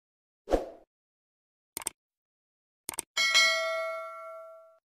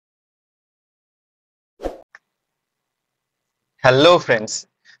Hello friends,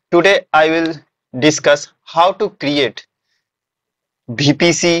 today I will discuss how to create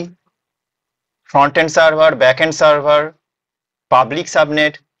VPC, front-end server, back-end server, public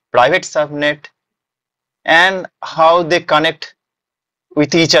subnet, private subnet, and how they connect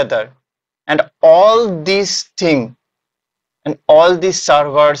with each other. And all these things and all these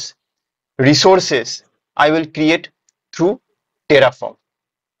servers, resources, I will create through Terraform.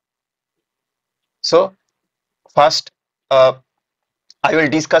 So first, I will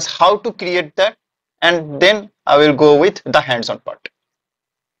discuss how to create that, and then I will go with the hands-on part.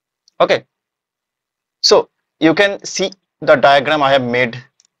 Okay. So you can see the diagram. I have made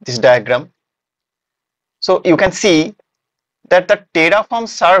this diagram. So you can see that the Terraform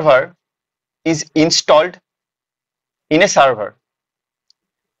server is installed in a server.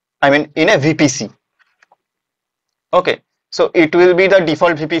 I mean in a VPC. Okay. So it will be the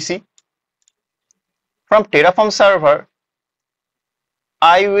default VPC. From Terraform server,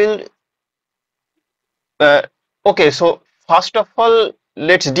 I will. Okay. So first of all,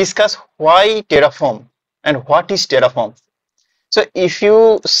 let's discuss why Terraform and what is Terraform. So if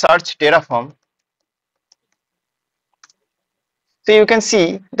you search Terraform, so you can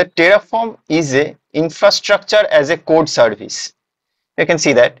see that Terraform is a infrastructure as a code service. You can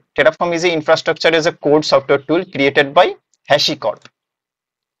see that Terraform is a infrastructure as a code software tool created by HashiCorp.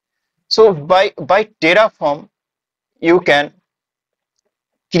 So by Terraform, you can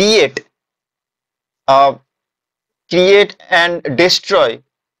create, create and destroy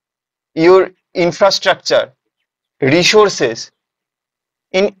your infrastructure resources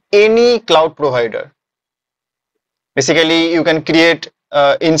in any cloud provider. Basically, you can create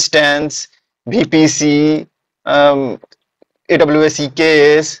instance, VPC, AWS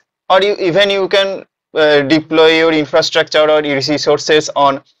EKS, or even you can deploy your infrastructure or your resources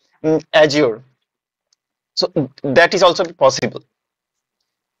on Azure. So that is also possible.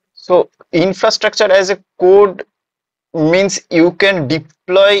 So infrastructure as a code means you can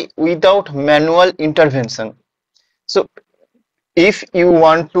deploy without manual intervention. So if you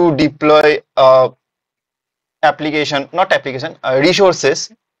want to deploy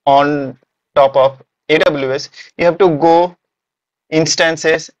resources on top of AWS, you have to go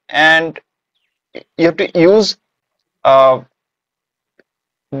instances and you have to use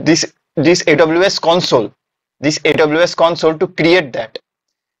this AWS console to create that.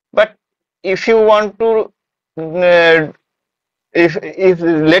 But if you want to, if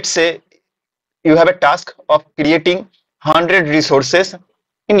let's say you have a task of creating 100 resources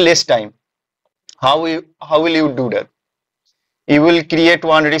in less time, how will you do that? You will create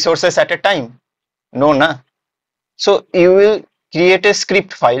one resources at a time? No, na. So you will create a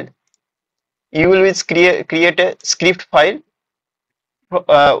script file. You will create a script file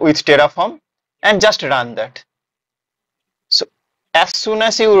with Terraform and just run that. So as soon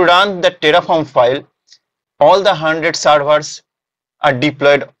as you run the Terraform file, all the 100 servers are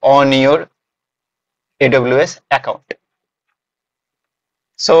deployed on your AWS account.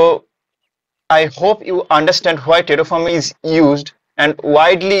 So I hope you understand why Terraform is used and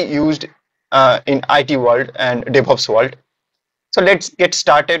widely used in IT world and DevOps world. So let's get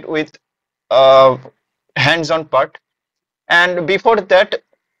started with hands-on part. And before that,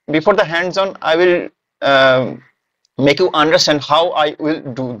 before the hands-on, I will make you understand how I will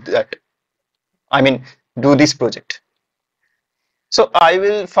do that. I mean, do this project. So I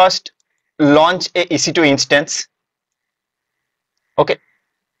will first launch a EC2 instance. Okay.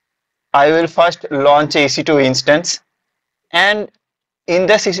 I will first launch a EC2 instance, and in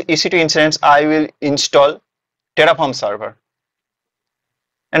this EC2 instance, I will install Terraform server.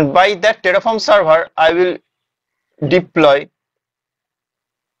 And by that Terraform server, I will deploy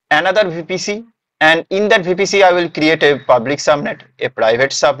another VPC, and in that VPC, I will create a public subnet, a private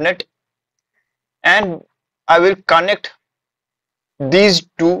subnet, and I will connect these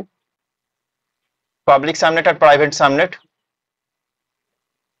two public subnet and private subnet.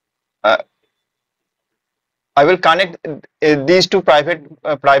 I will connect these two private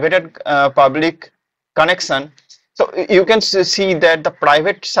and public connection. So you can see that the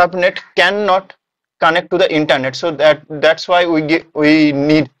private subnet cannot connect to the internet. So that's why we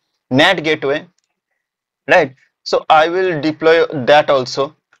need NAT gateway, right? So I will deploy that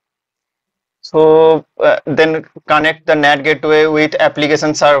also. So then connect the NAT gateway with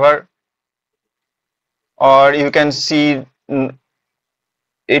application server, or you can see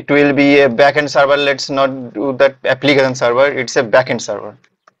it will be a backend server. Let's not do that application server. It's a backend server.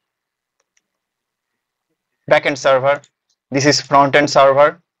 Backend server. This is front-end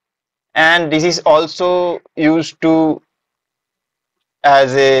server, and this is also used to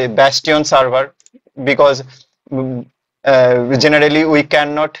as a bastion server, because generally we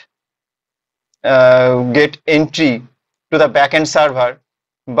cannot get entry to the backend server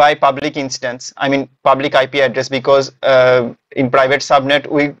by public instance, I mean public IP address, because in private subnet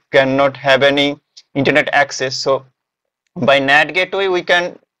we cannot have any internet access. So by NAT gateway we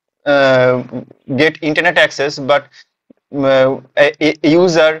can get internet access, but a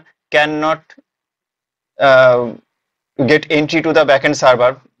user cannot uh, get entry to the backend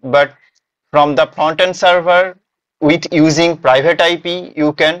server. But from the front-end server, with using private IP,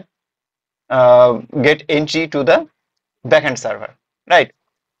 you can get entry to the backend server, right?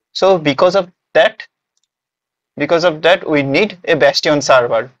 So because of that, we need a Bastion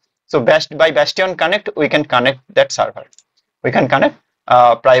server. So by Bastion Connect, we can connect that server. We can connect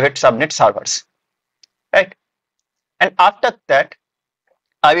private subnet servers, right? And after that,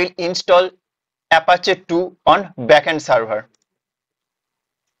 I will install Apache 2 on backend server.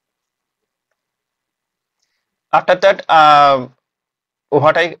 After that,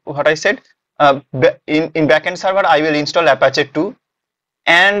 what I said, in backend server, I will install Apache 2,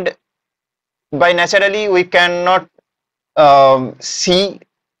 and by naturally we cannot see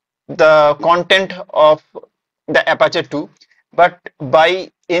the content of the Apache 2, but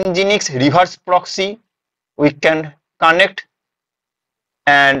by Nginx reverse proxy we can connect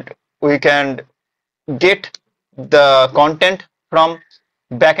and we can get the content from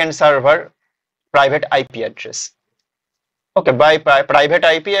backend server private IP address. Okay, by private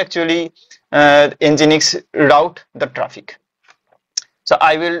IP actually Nginx route the traffic. So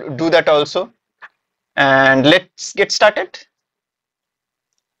I will do that also, and let's get started.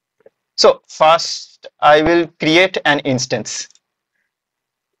 So first I will create an instance.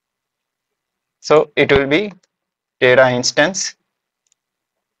 So it will be Terra instance,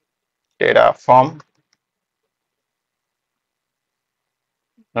 Terraform.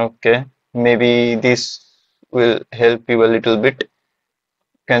 Okay, maybe this will help you a little bit.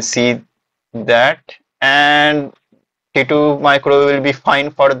 You can see that, and T2 micro will be fine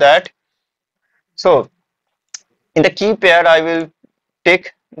for that. So in the key pair, I will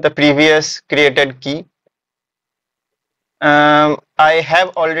take the previous created key. I have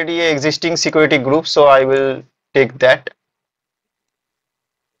already an existing security group, so I will take that.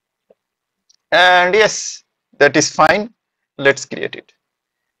 And yes, that is fine. Let's create it.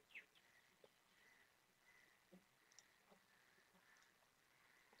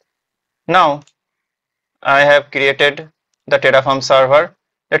 Now I have created the Terraform server.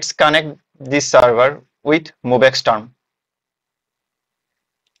 Let's connect this server with MoveX term.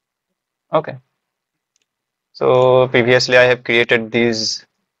 Okay. So previously I have created these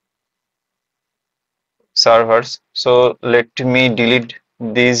servers. So let me delete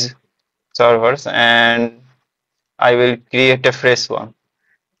these servers and I will create a fresh one.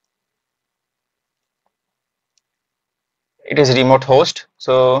 It is remote host.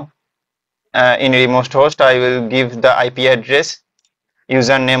 So in remote host, I will give the IP address.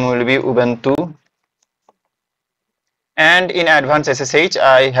 Username will be Ubuntu. And in advanced SSH,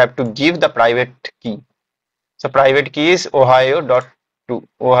 I have to give the private key. So private key is ohio.2,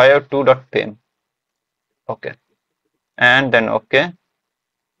 ohio2.pem. Okay. And then okay.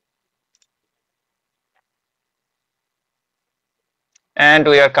 And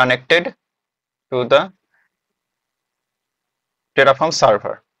we are connected to the Terraform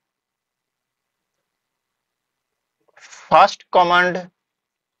server. First command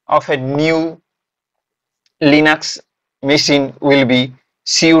of a new Linux machine will be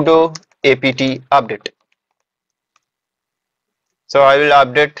sudo apt update. So I will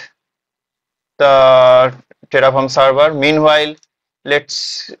update the Terraform server. Meanwhile,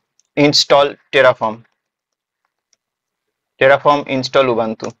 let's install Terraform. Terraform install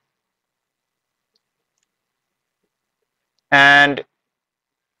Ubuntu. And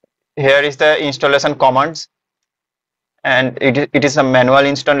here is the installation commands. And it is a manual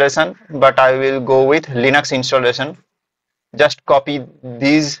installation, but I will go with Linux installation. Just copy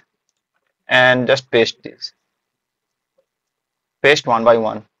these and just paste this. Paste one by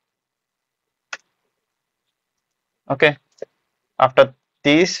one. Okay. After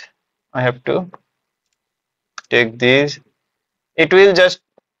this, I have to take this. It will just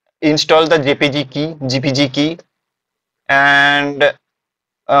install the GPG key, and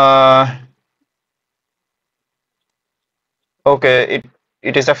okay,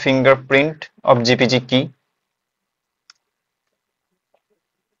 it is a fingerprint of GPG key.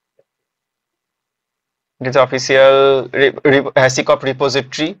 It is official HashiCorp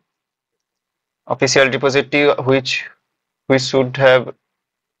repository, official repository which we should have.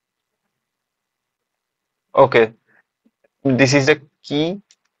 Okay, this is the key,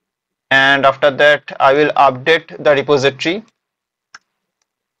 and after that I will update the repository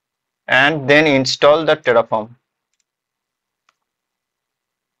and then install the Terraform.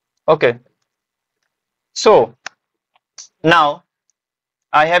 Okay, so now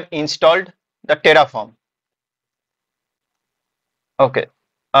I have installed the Terraform. Okay,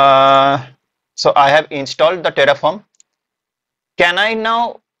 so I have installed the Terraform. Can I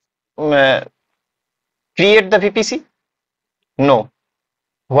now uh, create the VPC? No.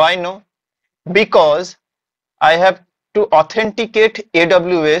 Why no? Because I have to authenticate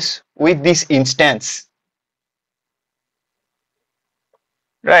AWS with this instance,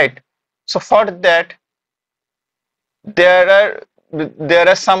 right? So for that, there are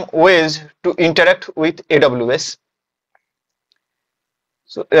some ways to interact with AWS.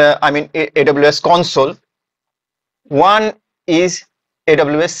 So I mean AWS console. One is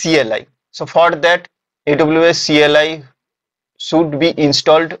AWS CLI. So for that, AWS CLI should be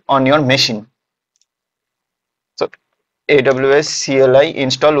installed on your machine. So AWS CLI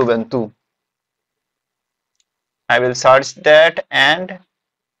install Ubuntu. I will search that and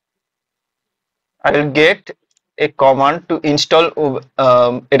I will get a command to install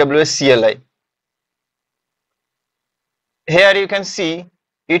AWS CLI. Here you can see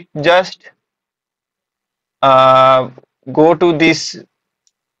it just go to this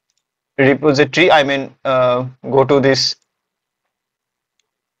repository. I mean go to this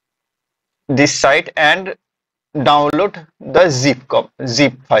site and download the zip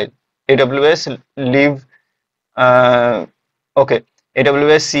file. AWS live okay,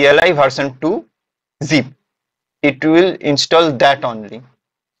 AWS CLI version 2 zip. It will install that only.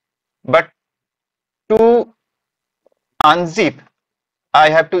 But to unzip, I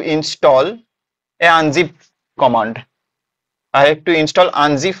have to install a unzip command. I have to install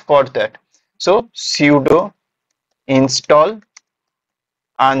unzip for that. So sudo install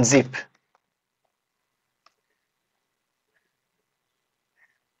unzip.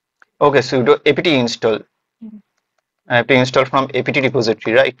 Okay, sudo apt install. I have to install from apt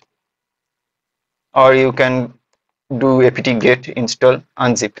repository, right? Or you can do apt get install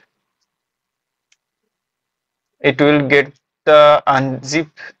unzip. It will get the unzip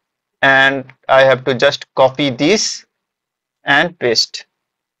and I have to just copy this and paste.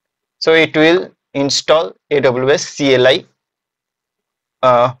 So it will install AWS CLI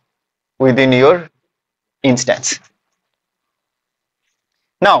within your instance.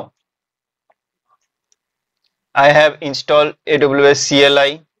 Now I have installed AWS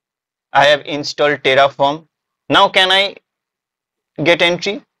CLI. I have installed Terraform. Now can I get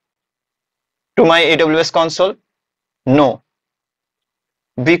entry to my AWS console? No,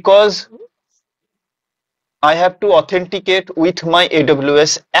 because I have to authenticate with my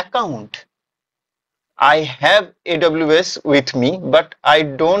AWS account. I have AWS with me, but I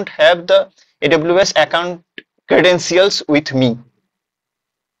don't have the AWS account credentials with me.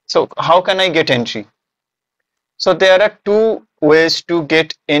 So how can I get entry? So there are two ways to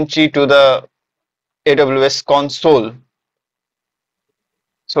get entry to the AWS console.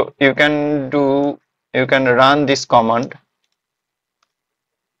 So you can run this command.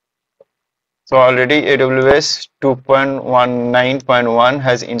 So already AWS 2.19.1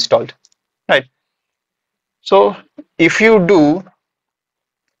 has installed, right? So if you do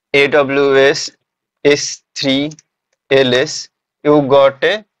AWS S3 ls, you got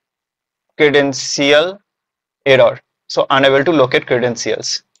a credential error. So unable to locate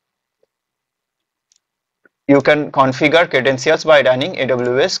credentials. You can configure credentials by running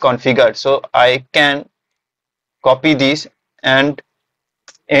AWS configure. So I can copy this and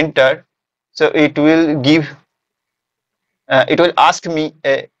enter. So it will give, it will ask me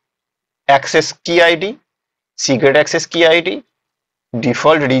a access key ID, secret access key ID,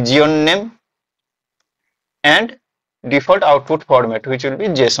 default region name, and default output format, which will be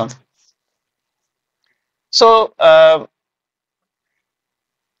JSON. So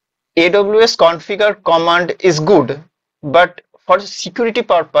AWS configure command is good, but for security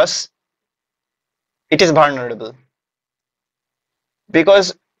purpose, it is vulnerable,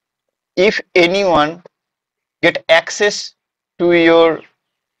 because if anyone get access to your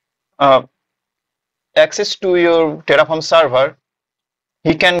Terraform server,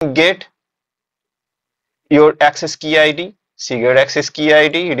 he can get your access key ID, secret access key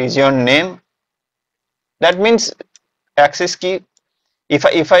ID, region name. That means access key.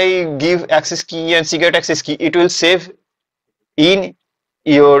 If I give access key and secret access key, it will save in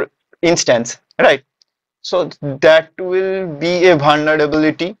your instance, right? So that will be a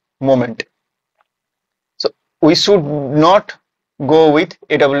vulnerability moment. So we should not go with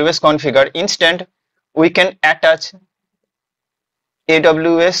AWS configure. Instead, we can attach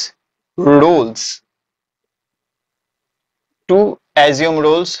AWS roles, to assume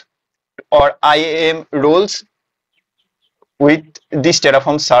roles or IAM roles with this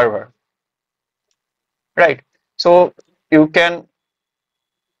Terraform server, right? So you can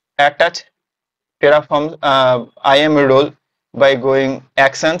attach Terraform IAM role by going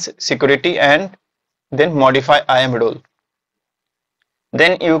actions, security, and then modify IAM role.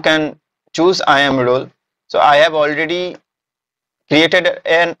 Then you can choose IAM role. So I have already created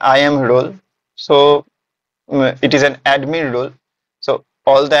an IAM role. So it is an admin role. So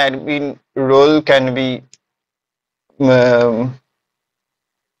all the admin role can be um,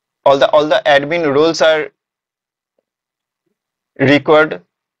 all the admin roles are required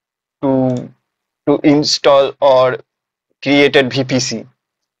to install or created VPC.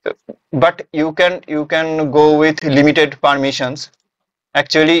 But you can go with limited permissions.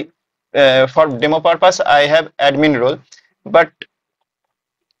 Actually, for demo purpose, I have admin role, but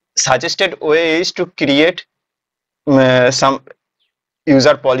suggested way is to create some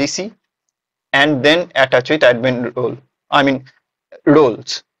user policy and then attach with admin role. I mean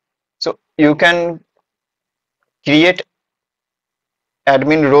roles. So you can create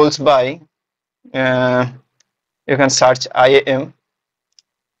admin roles by uh, you can search IAM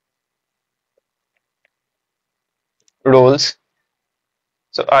roles.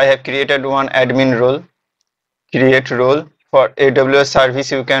 So I have created one admin role. Create role for AWS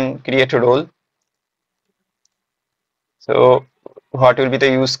service. You can create a role. So what will be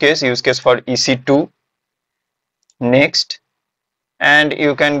the use case? Use case for EC2. Next, and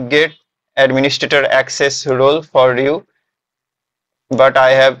you can get administrator access role for you. But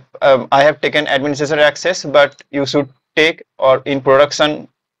I have taken administrator access, but you should take, or in production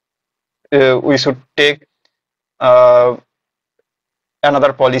we should take uh,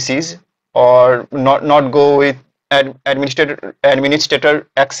 another policies, or not go with administrator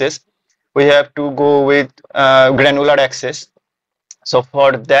access. We have to go with granular access. So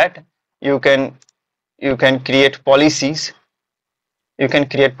for that you can create policies. You can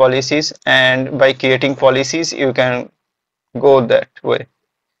create policies, and by creating policies you can go that way.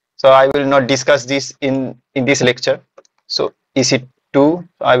 So I will not discuss this in this lecture. So EC2,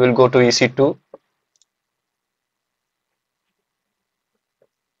 I will go to EC2.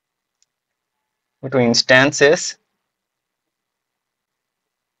 Go to instances.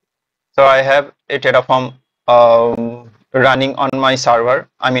 So I have a Terraform running on my server,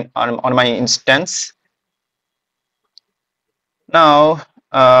 I mean on my instance. Now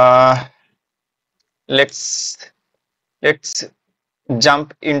let's let's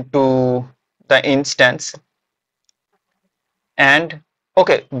jump into the instance. And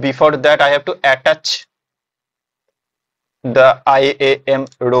okay, before that I have to attach the IAM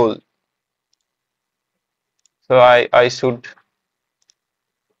role. So I should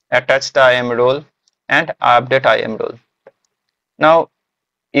attach the IAM role and update IAM role. Now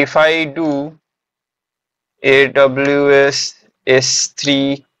if I do AWS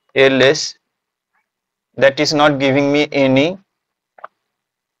S3 ls, that is not giving me any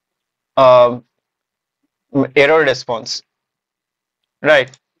uh, error response, right?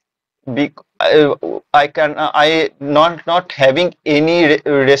 I not having any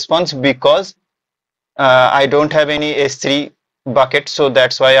response because I don't have any S3 bucket, so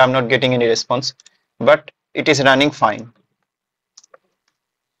that's why I'm not getting any response. But it is running fine.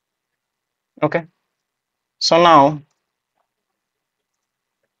 Okay. So now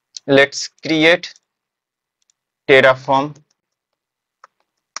let's create Terraform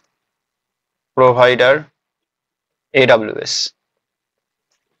provider AWS.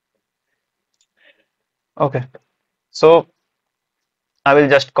 Okay. So I will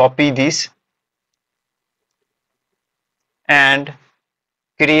just copy this and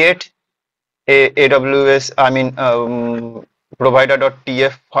create a AWS, I mean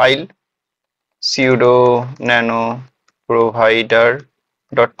provider.tf file, sudo nano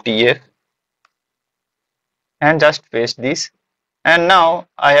provider.tf, and just paste this. And now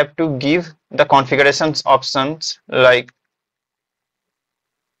I have to give the configurations options like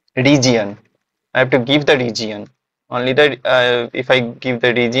region. I have to give the region. Only the if I give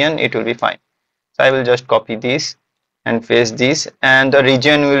the region, it will be fine. So I will just copy this and paste this, and the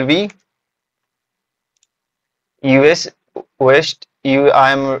region will be US West.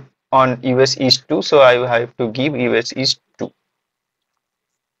 I am on US East 2, so I have to give US East 2.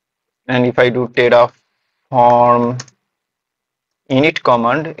 And if I do Terraform init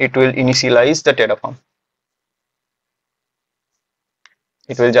command, it will initialize the Terraform.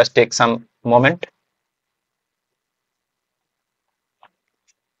 It will just take some moment.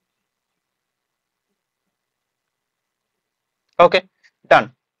 Okay,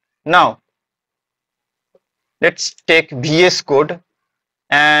 done. Now let's take VS Code,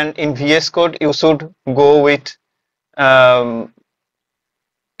 and in VS Code you should go with um,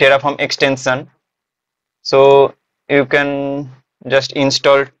 Terraform extension. So you can just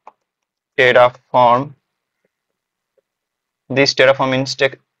install Terraform, this Terraform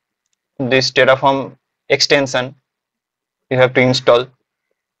extension you have to install.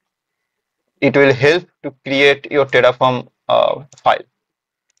 It will help to create your Terraform file.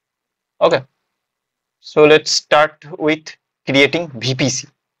 Okay, so let's start with creating VPC.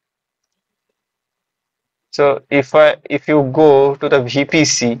 So if you go to the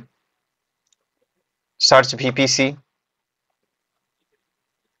VPC, search VPC,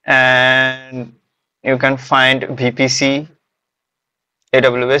 and you can find VPC,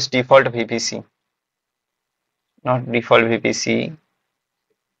 AWS default VPC, not default VPC,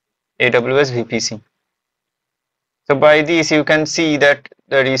 AWS VPC. So by this you can see that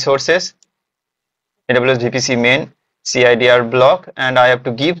the resources, AWS VPC main, CIDR block, and I have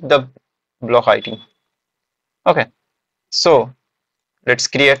to give the block ID. Okay, so let's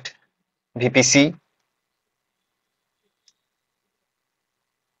create VPC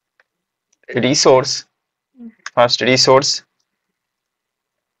resource, first resource,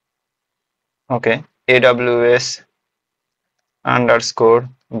 okay, AWS underscore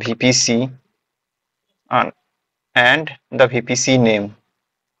VPC and the VPC name,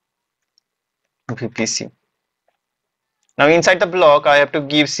 VPC. Now inside the block I have to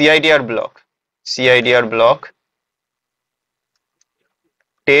give CIDR block, CIDR block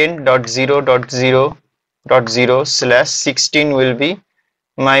 10.0.0.0/16 will be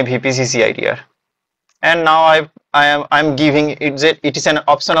my VPC CIDR. And now I'm giving it is an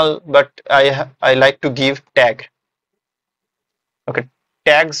optional, but I like to give tag. Okay,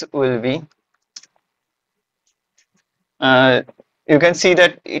 tags will be you can see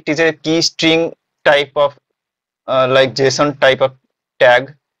that it is a key string type of like JSON type of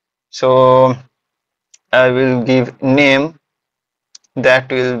tag. So I will give name,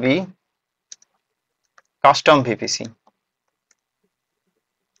 that will be custom VPC.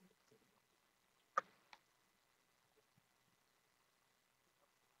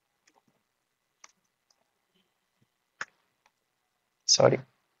 Sorry.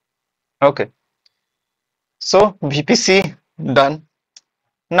 Okay. So VPC done.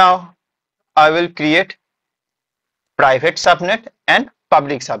 Now I will create private subnet and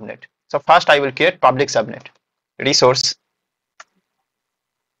public subnet. So first I will create public subnet. Resource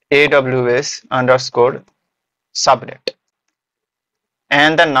AWS underscore subnet,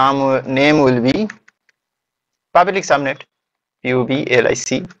 and the name will be public subnet, public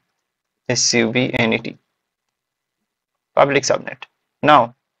subnet, public subnet.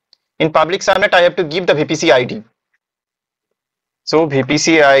 Now in public subnet I have to give the VPC ID. So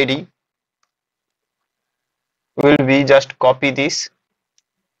VPC ID will be, just copy this,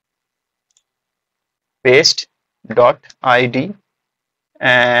 paste dot ID,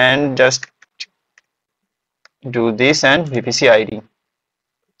 and just do this and VPC ID.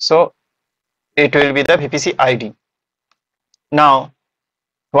 So it will be the VPC ID. Now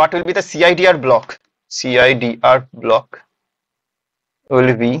what will be the CIDR block? CIDR block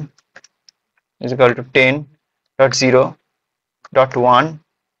will be is equal to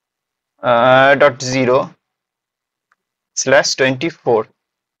 10.0.1.0/24.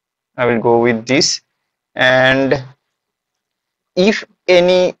 I will go with this, and if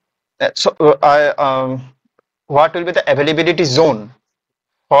any what will be the availability zone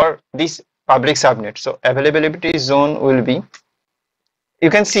for this public subnet? So availability zone will be, you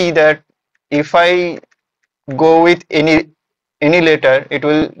can see that if I go with any letter, it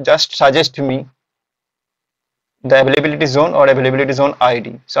will just suggest me the availability zone or availability zone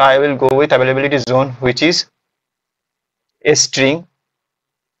ID. So I will go with availability zone, which is a string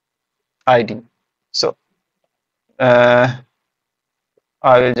ID. So I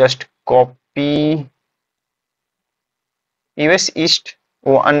will just copy US East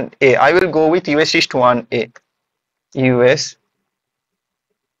 1A. I will go with US East 1A. US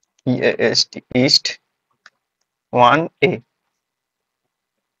East 1A.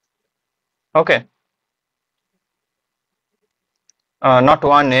 Okay. Not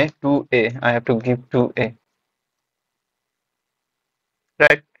 1A, 2A. I have to give 2A.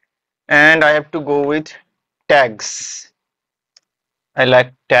 Right. And I have to go with tags. I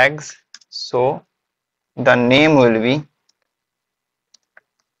like tags. So the name will be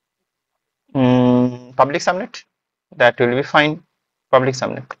public subnet. That will be fine. Public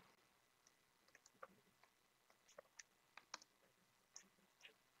subnet.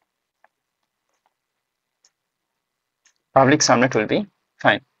 Public subnet will be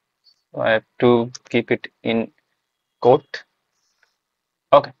fine. So I have to keep it in quote.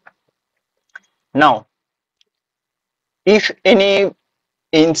 Okay. Now, if any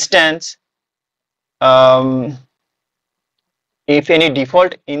instance, um, if any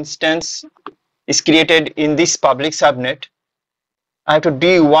default instance is created in this public subnet, I have to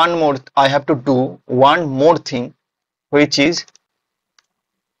do one more. I have to do one more thing, which is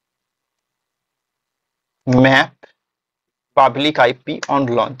map public IP on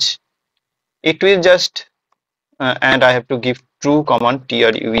launch. It will just and I have to give true command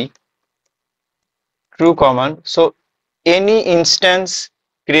true true command. So any instance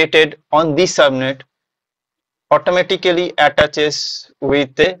created on this subnet automatically attaches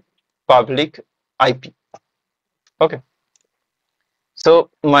with a public IP. Okay. So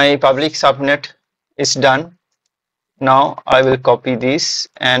my public subnet is done. Now I will copy this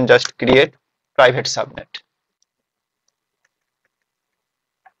and just create private subnet.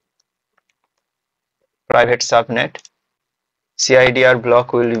 Private subnet. CIDR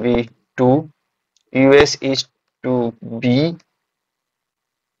block will be 2. US is to B.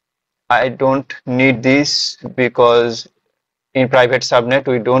 I don't need this because in private subnet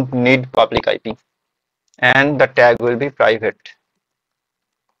we don't need public IP, and the tag will be private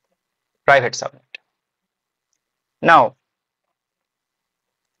subnet. Now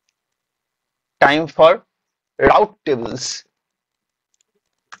time for route tables.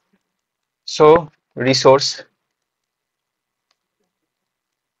 So resource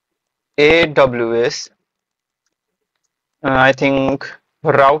AWS, I think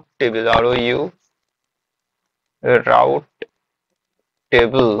route table route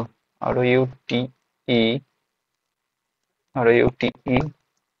table ROUTE ROUTE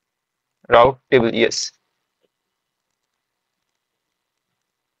route table, yes.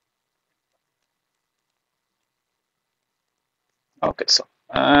 Okay, so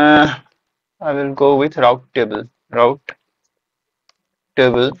I will go with route table,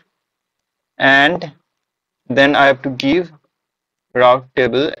 and then I have to give route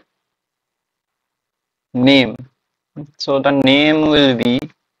table name. So the name will be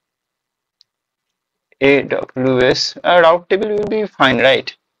AWS. Route table will be fine,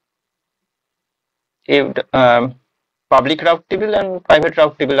 right? If public route table and private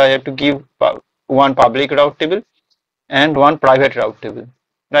route table, I have to give one public route table and one private route table,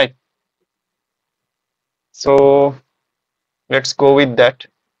 right? So let's go with that.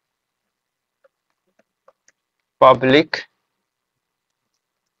 Public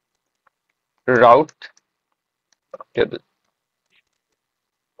route table.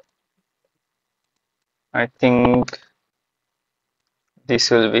 I think this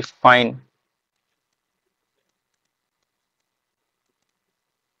will be fine.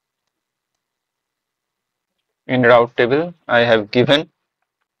 In route table, I have given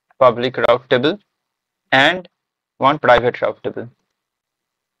public route table and one private route table.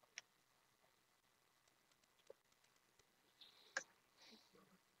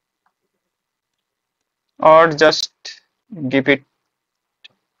 Or just give it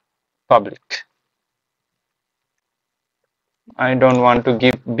public. I don't want to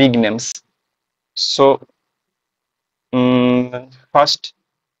give big names. So first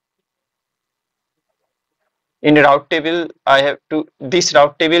in route table, I have to, this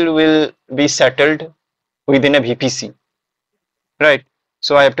route table will be settled within a VPC, right?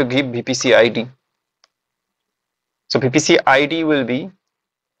 So I have to give VPC ID. So VPC ID will be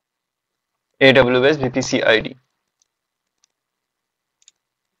AWS VPC ID,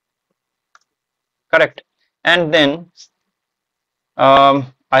 correct? And then I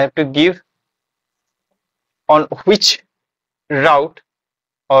have to give on which route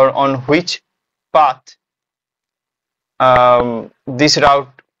or on which path this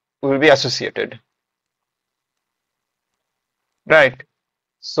route will be associated, right?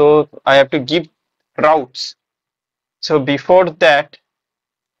 So I have to give routes. So before that,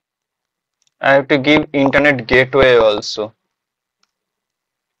 I have to give internet gateway also.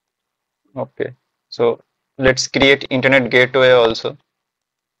 Okay, so let's create internet gateway also.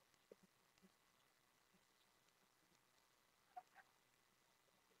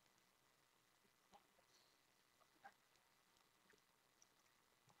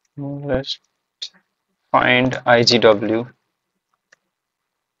 Let's find IGW.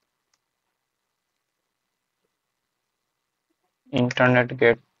 Internet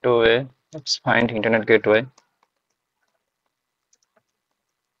gateway. Let's find internet gateway.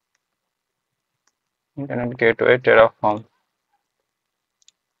 Internet gateway Terraform.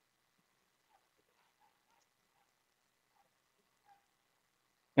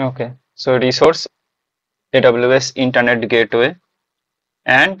 Okay, so resource AWS internet gateway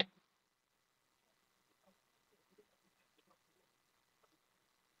and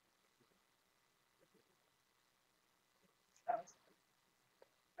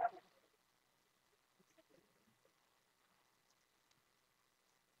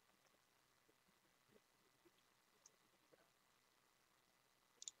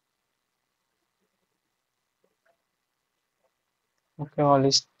Okay, all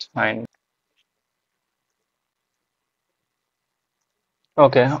is fine.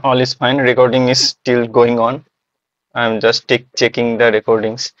 Okay, all is fine. Recording is still going on. I'm just checking the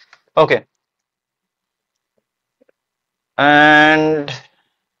recordings. Okay, and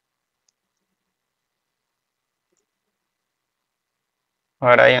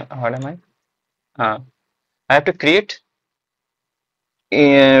what am I? I have to create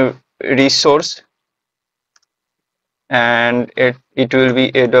a resource, and it will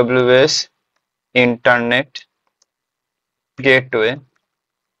be AWS Internet Gateway,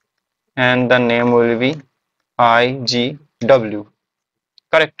 and the name will be IGW.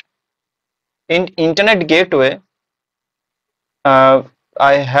 Correct. In Internet Gateway, uh,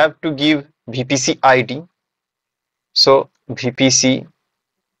 I have to give VPC ID. So VPC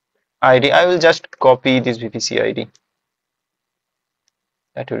ID, I will just copy this VPC ID.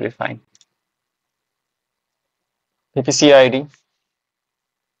 That will be fine. VPC ID,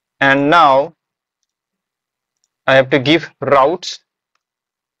 and now I have to give routes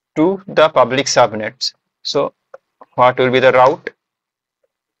to the public subnets. So what will be the route?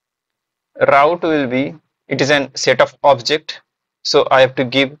 Route will be, it is a set of object. So I have to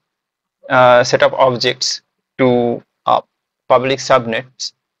give set of objects to public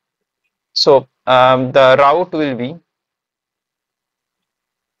subnets. So the route will be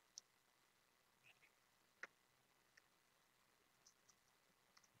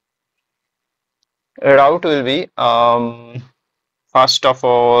first of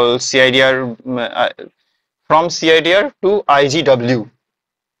all CIDR, from CIDR to IGW,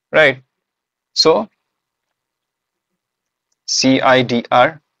 right? So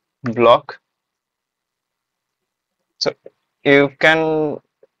CIDR block. So you can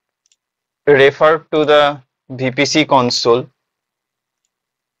refer to the VPC console.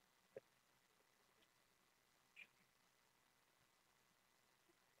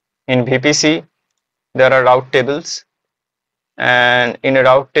 In VPC, there are route tables, and in a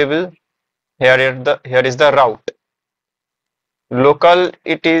route table, here is the route. Local,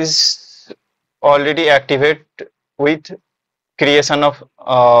 it is already activate with creation of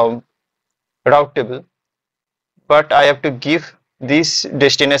route table, but I have to give this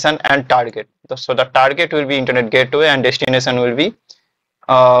destination and target. So the target will be internet gateway and destination will be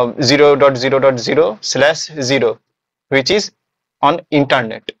 0.0.0.0/0, which is on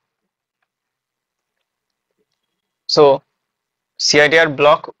internet. So CIDR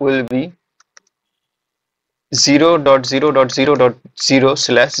block will be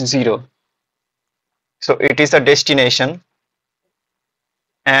 0.0.0.0/0. So it is the destination,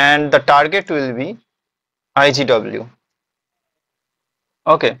 and the target will be IGW.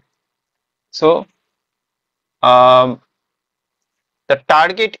 Okay, so um, the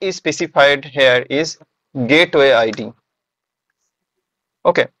target is specified here is gateway ID.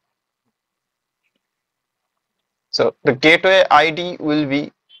 Okay, so the gateway ID will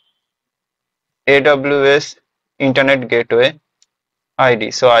be AWS Internet Gateway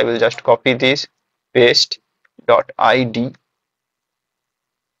ID. So I will just copy this, paste dot ID.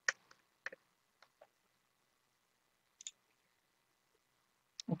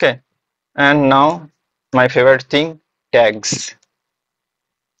 Okay, and now my favorite thing, tags.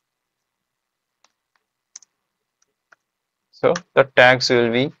 So the tags will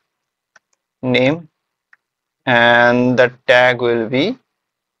be name, and the tag will be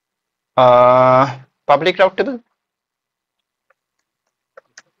public route table.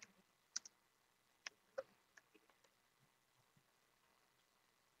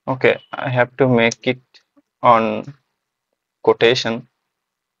 Okay, I have to make it on quotation,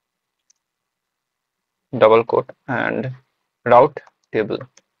 double quote, and route table.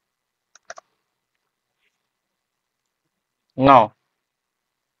 Now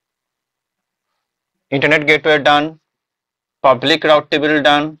internet gateway done, public route table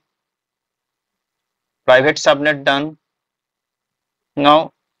done, private subnet done.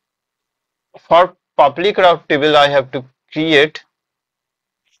 Now for public route table, I have to create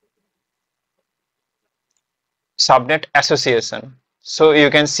subnet association. So you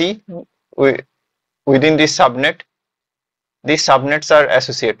can see within this subnet, these subnets are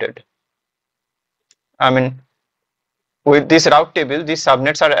associated. I mean, with this route table, these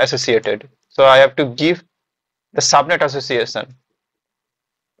subnets are associated. So I have to give the subnet association.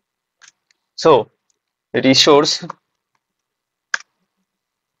 So resource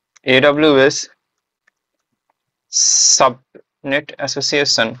AWS subnet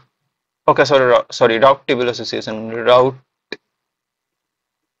association. Okay, sorry, route table association. Route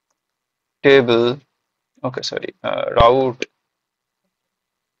table. Okay, sorry, route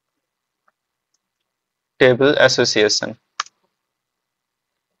table association.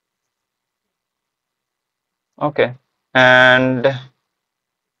 Okay, and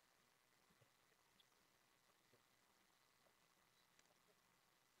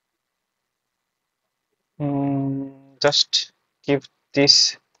just give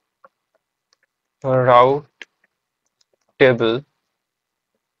this route table,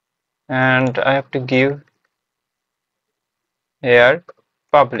 and I have to give here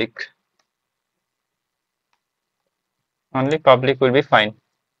public. Only public will be fine.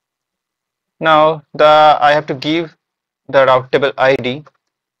 Now I have to give the route table ID,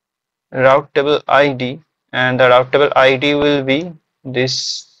 and the route table ID will be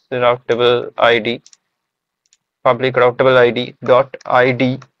this route table ID, public route table ID dot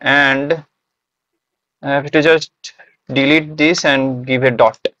ID, and I have to just delete this and give a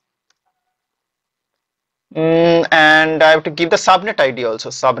dot. And I have to give the subnet ID also,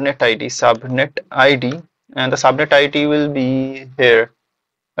 subnet ID, and the subnet ID will be here.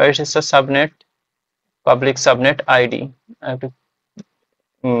 Where is the subnet? Public subnet ID. I have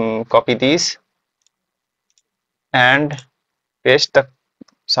to copy this and paste the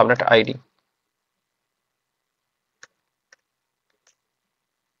subnet ID.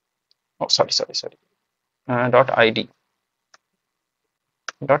 Oh, sorry. Dot ID,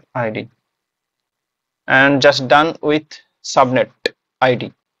 and just done with subnet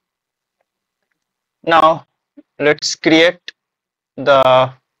ID. Now let's create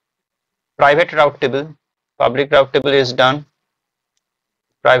the private route table. Public route table is done.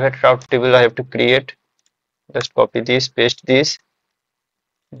 Private route table I have to create. Just copy this, paste this.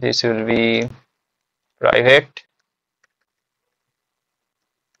 This will be private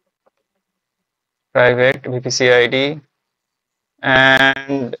VPC ID,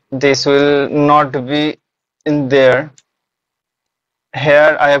 and this will not be in there.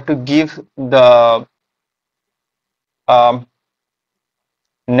 Here I have to give the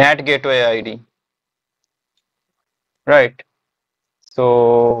NAT gateway ID, right?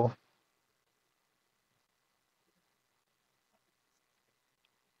 So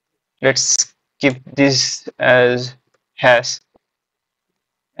let's keep this as hash,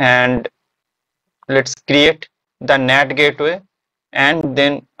 and let's create the NAT gateway, and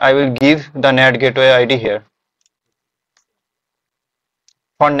then I will give the NAT gateway ID here.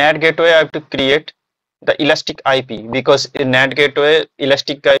 For NAT gateway I have to create the elastic IP, because in NAT gateway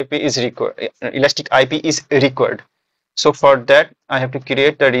elastic IP is required. So for that I have to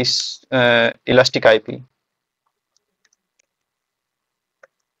create the elastic IP.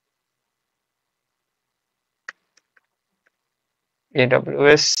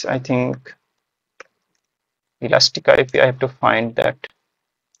 AWS, I think elastic IP, I have to find that.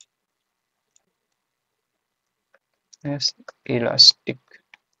 Yes, elastic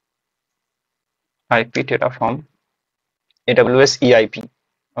IP Terraform AWS EIP.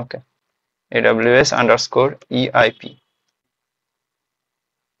 Okay, AWS underscore EIP,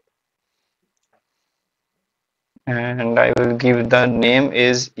 and I will give the name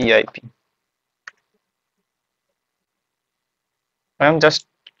is EIP. I'm just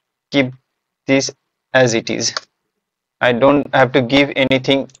keep this as it is. I don't have to give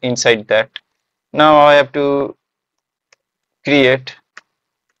anything inside that. Now I have to create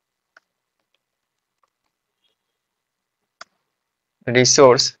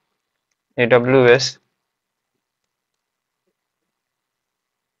resource AWS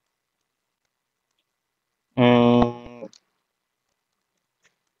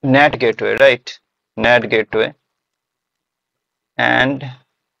NAT gateway, right? NAT gateway, and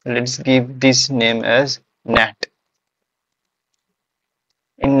let's give this name as NAT.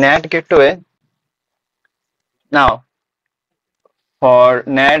 In NAT gateway, now for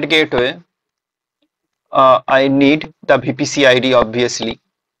NAT gateway, I need the VPC ID, obviously.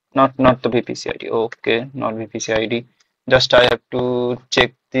 Not the VPC ID. Okay, not VPC ID. Just I have to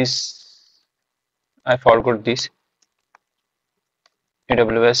check this. I forgot this.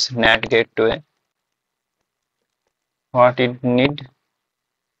 AWS NAT gateway. What it need?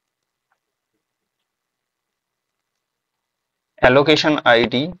 Allocation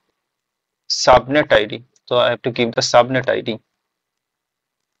ID, subnet ID. So I have to give the subnet ID.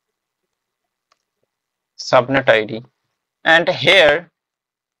 Subnet ID. And here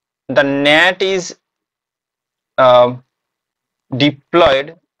the NAT is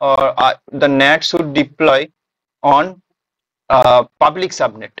deployed, or the NAT should deploy on public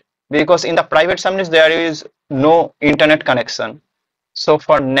subnet, because in the private subnet there is no internet connection. So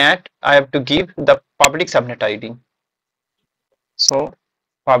for NAT I have to give the public subnet ID. So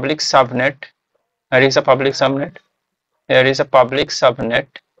public subnet, here is a public subnet, here is a public subnet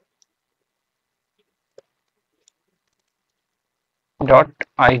dot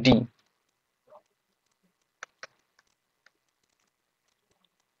ID.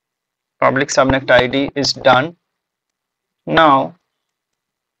 Public subnet ID is done. Now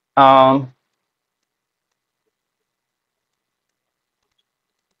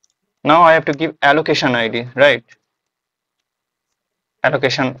now I have to give allocation ID, right?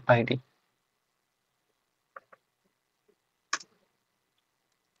 Allocation ID.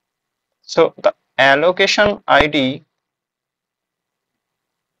 So the allocation ID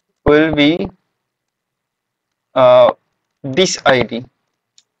will be this ID.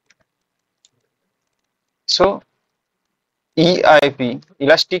 So EIP,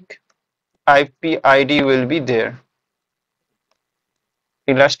 elastic IP ID will be there.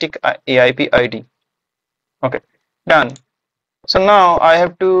 Elastic EIP ID. Okay, done. So now I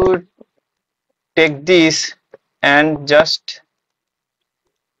have to take this and just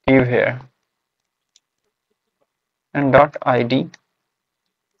give here and dot ID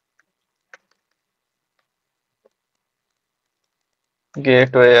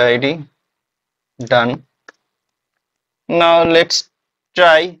gateway ID. Done. Now let's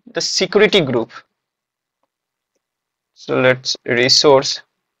try the security group. So let's resource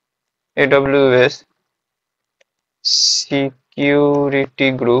AWS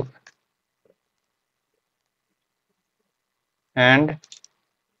security group and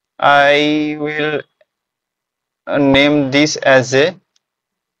I will name this as a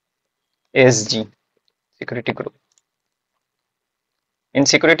SG security group. In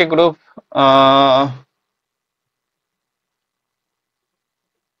security group,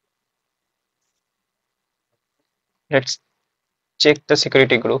 let's check the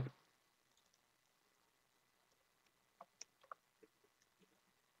security group.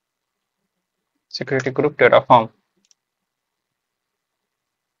 Security group Terraform.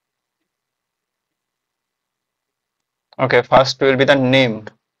 Okay, first will be the name.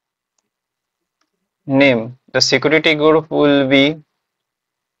 Name. The security group will be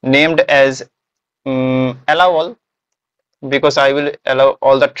named as allow all because I will allow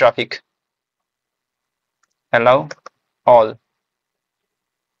all the traffic. Allow all.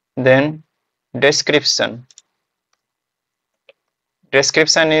 Then description.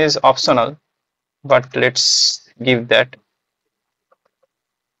 Description is optional, but let's give that.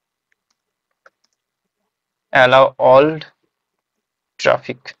 Allow all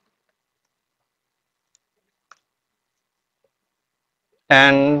traffic.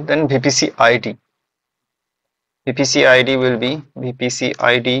 And then VPC ID. VPC ID will be VPC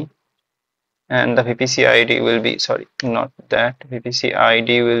ID and the VPC ID will be, sorry, not that. VPC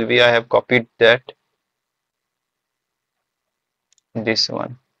ID will be, I have copied that, this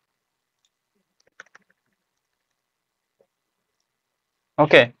one.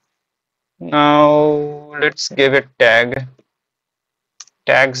 Okay, now let's give a tag.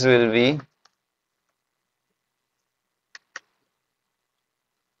 Tags will be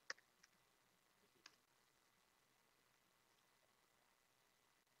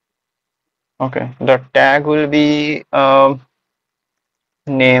okay. The tag will be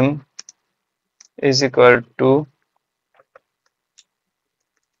name is equal to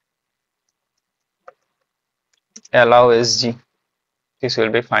allow SG. This will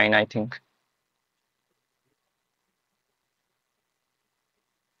be fine, I think.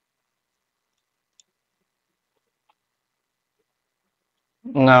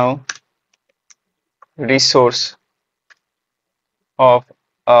 Now resource of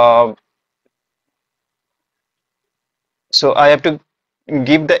so I have to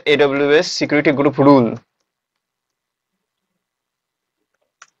give the AWS security group rule.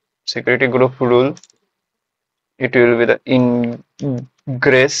 Security group rule. It will be the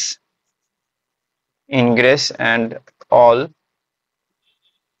ingress and all.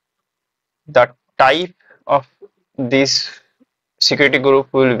 The type of this security group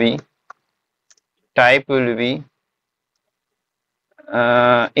will be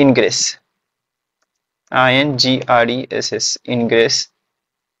ingress. INGRESS ingress.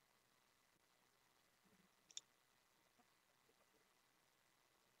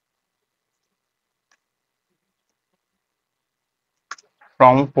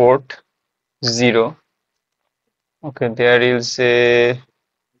 From port 0. Okay, there is a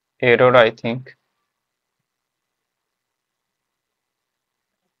error, I think.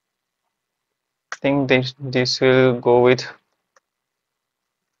 I think this will go with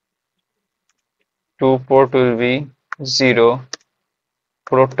 2 port will be 0.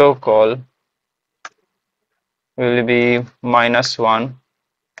 Protocol will be -1.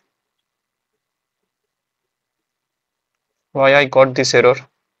 Why I got this error?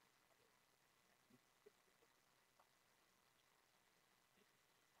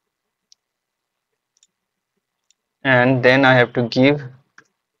 And then I have to give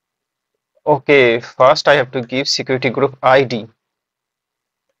Okay, first I have to give security group ID.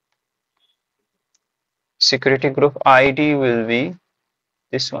 Security group ID will be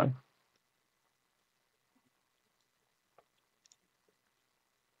this one.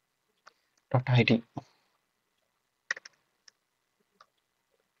 .id.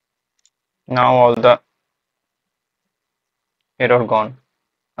 Now all the error gone.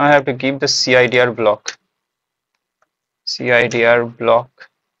 I have to give the CIDR block. CIDR block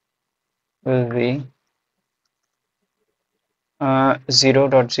will be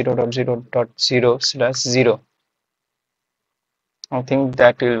 0.0.0.0/0. I think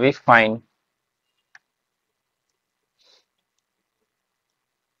that will be fine.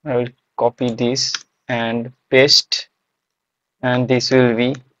 I will copy this and paste, and this will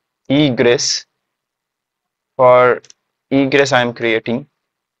be egress. For egress I am creating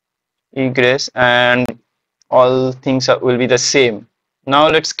egress, and all things will be the same. Now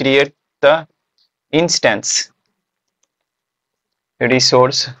let's create the instance.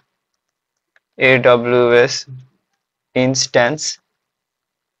 Resource AWS instance,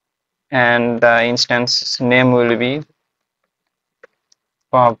 and the instance name will be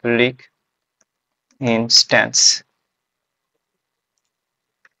public instance.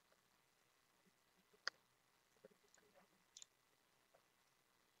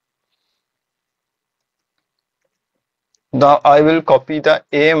 Now I will copy the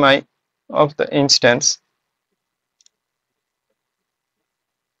AMI of the instance.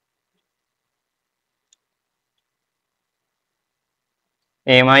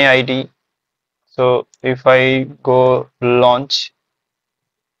 AMI ID. So if I go launch,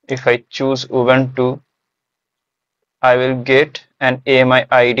 if I choose Ubuntu, I will get an AMI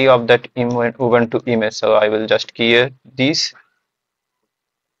ID of that Ubuntu image. So I will just create this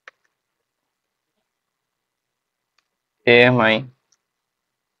AMI.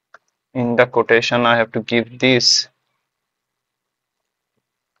 In the quotation I have to give this.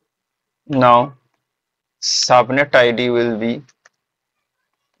 Now subnet ID will be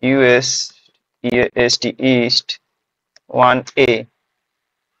US EAST East 1A,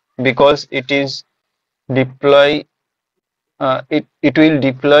 because it is deploy it will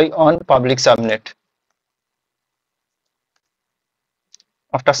deploy on public subnet.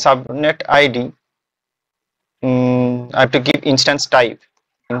 After subnet ID, I have to give instance type.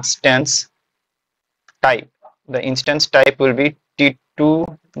 Instance type. The instance type will be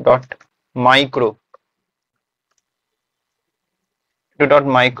t2.micro.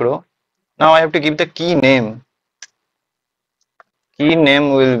 T2.micro. Now I have to give the key name. Key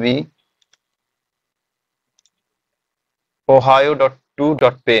name will be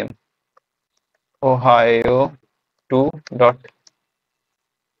ohio.2.pem.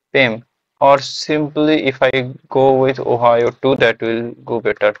 ohio2.pem, or simply if I go with ohio2, that will go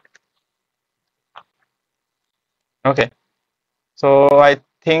better. Okay, so I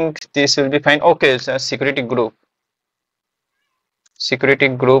think this will be fine. Okay, so security group. Security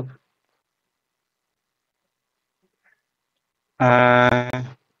group.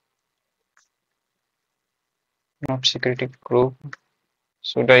 Not security group.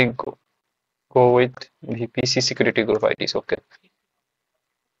 Should I go with VPC security group IDs? Okay.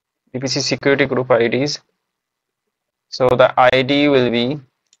 VPC security group IDs. So the ID will be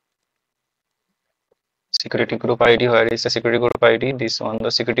security group ID. Where is the security group ID? This one,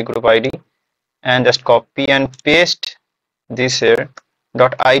 the security group ID, and just copy and paste this here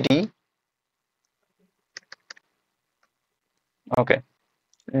 .id. Okay,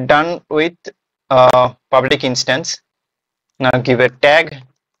 done with public instance. Now give a tag.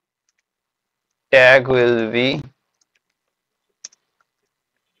 Tag will be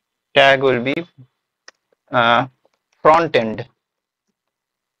uh, front end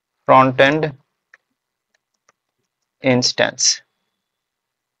instance.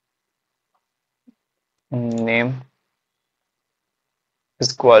 Name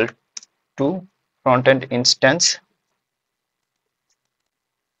is equal to front end instance.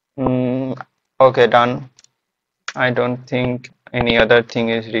 Okay, done. I don't think any other thing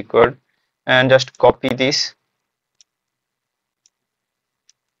is required, and just copy this,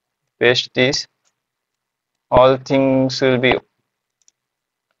 paste this. All things will be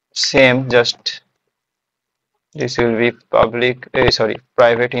same, just this will be public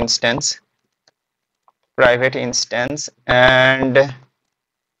private instance, and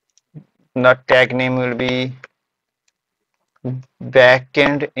the tag name will be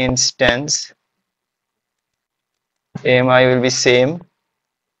backend instance. AMI will be same,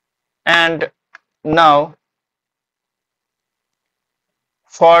 and now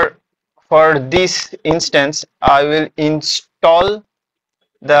for this instance I will install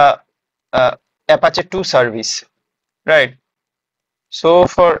the Apache 2 service, right? So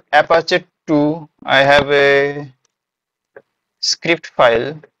for Apache 2, I have a script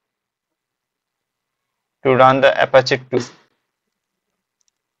file to run the Apache 2.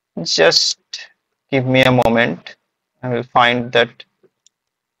 Just give me a moment. I will find that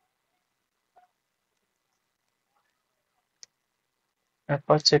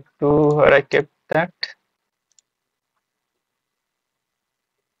Apache 2 where I kept that.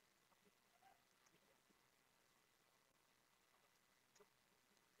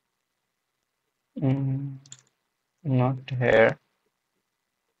 Not here.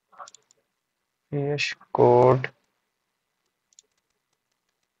 VS Code.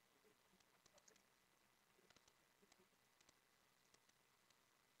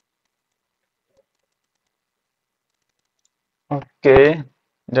 Okay,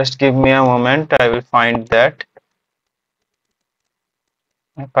 just give me a moment. I will find that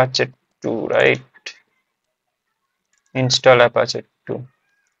Apache 2, right? Install Apache 2.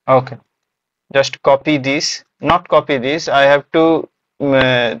 Okay, just copy this. Not copy this. I have to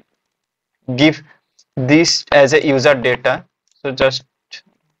uh, give this as a user data. So just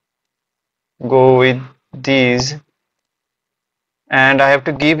go with these, and I have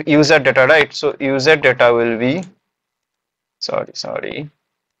to give user data, right? So user data will be sorry.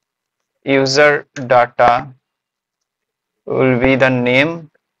 User data will be the name.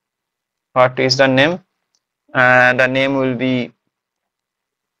 What is the name? And the name will be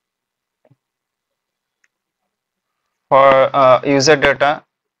for user data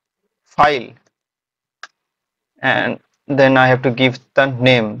file, and then I have to give the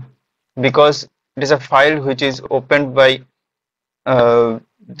name because it is a file which is opened by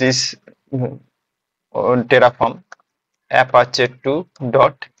this Terraform Apache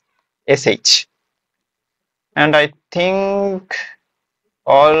 2.sh, and I think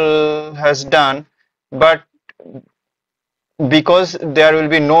all has done, but because there will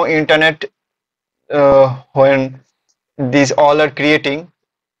be no internet when these all are creating,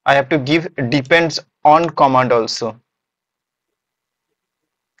 I have to give depends on command also.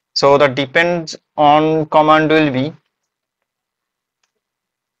 So the depends on command will be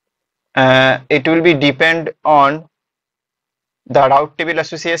it will be depend on the route table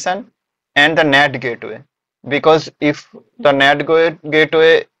association and the NAT gateway, because if the NAT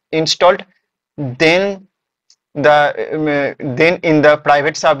gateway installed, then then in the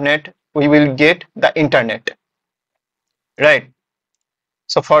private subnet we will get the internet, right?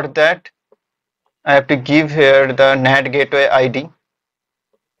 So for that I have to give here the NAT gateway ID.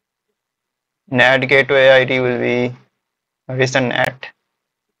 NAT gateway ID will be, where is the NAT?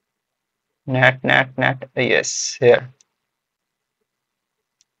 NAT, yes, here.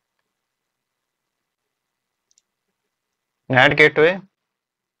 NAT gateway,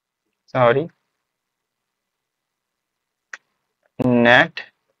 sorry, NAT,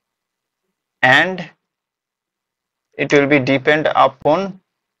 and it will be depend upon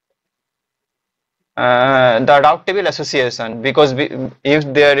the route table association, because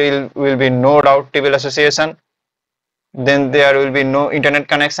if there will be no route table association, then there will be no internet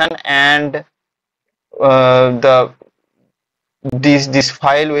connection, and the this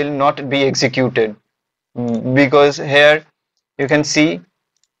file will not be executed. Because here you can see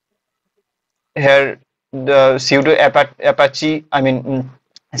here the sudo apache, I mean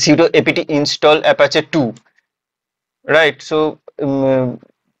sudo apt install apache 2, right? So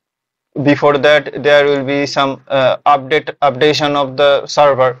before that there will be some updation of the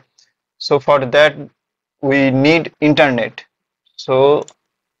server. So for that we need internet. So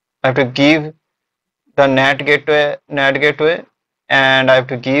I have to give the NAT gateway, and I have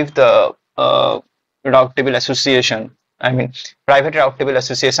to give the route table association, I mean private route table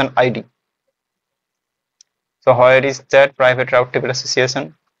association ID. So where is that private route table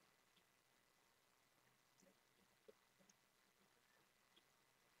association?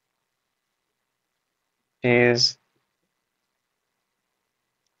 Is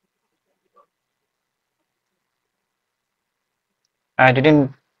I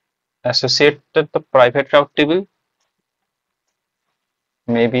didn't associate the private route table.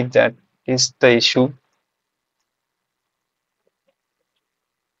 Maybe that is the issue.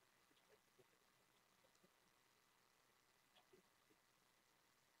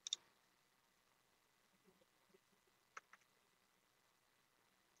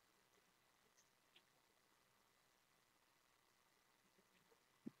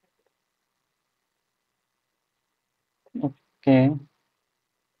 Okay,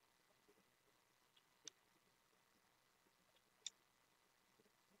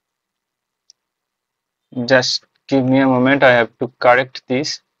 just give me a moment. I have to correct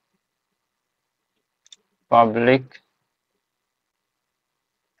this. public.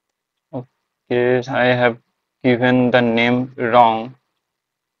 Okay, I have given the name wrong.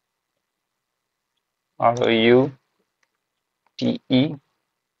 ROUTE,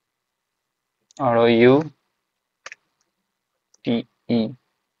 ROUTE.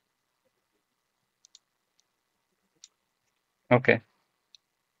 Okay,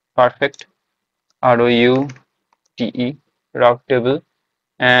 perfect. ROUTE, route table,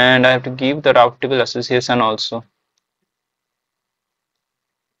 and I have to give the route table association also.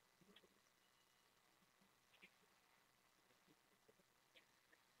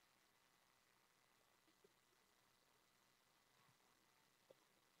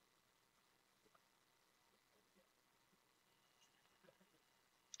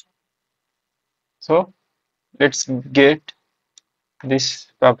 So let's get this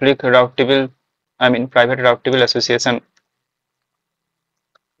public route table, I mean private route table association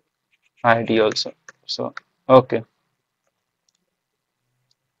ID also. So okay,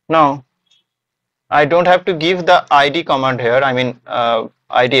 now I don't have to give the ID command here, I mean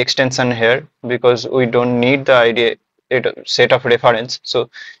ID extension here, because we don't need the ID set of reference, so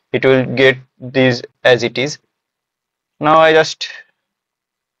it will get this as it is. Now I just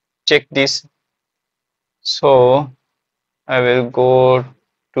check this, so I will go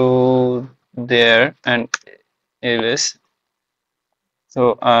to there and AWS.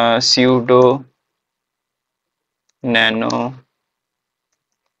 So sudo nano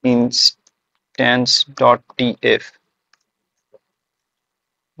instance.tf.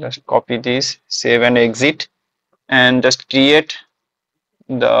 Just copy this, save and exit, and just create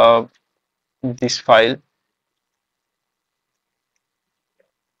the this file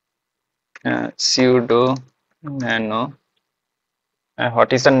sudo nano.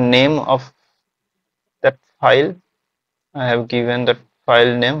 What is the name of that file? I have given the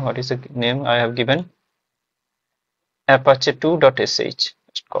file name. What is the name I have given? apache2.sh.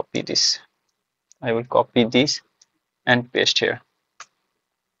 Just copy this. I will copy this and paste here,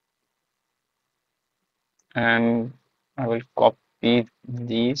 and I will copy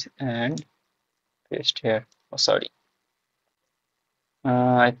these and paste here. Oh, sorry.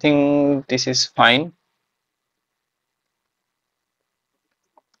 I think this is fine.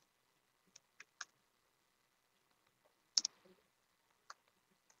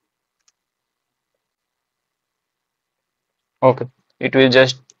 Okay, it will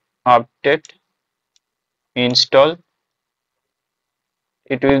just update, install.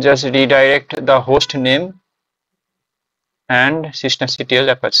 It will just redirect the host name and systemctl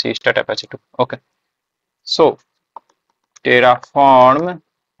apache start apache 2. Okay, so Terraform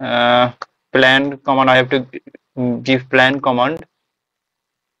plan command. I have to give plan command.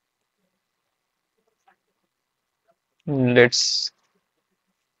 Let's.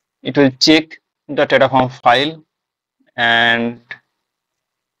 It will check the Terraform file, and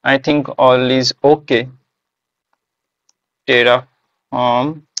I think all is okay.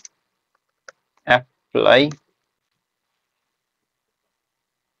 Terraform apply.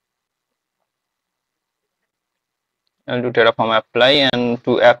 I'll do Terraform apply, and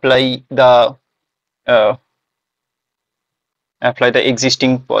to apply the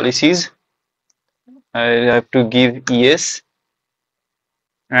existing policies, I have to give yes,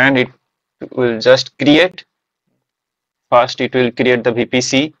 and it will just create. First, it will create the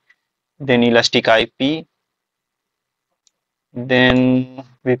VPC, then elastic IP, then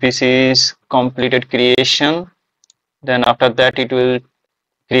VPC is completed creation. Then after that, it will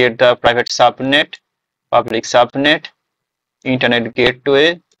create the private subnet, public subnet, internet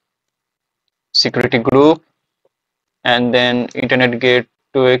gateway, security group, and then internet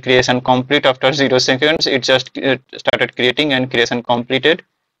gateway creation complete. After 0 seconds, it just started creating and creation completed.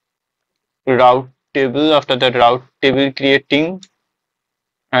 Route table, after that route table creating,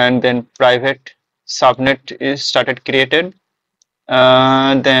 and then private subnet is started created.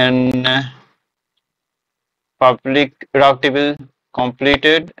 Then public route table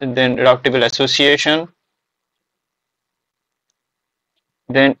completed, and then route table association.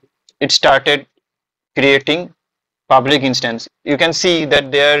 Then it started creating public instance. You can see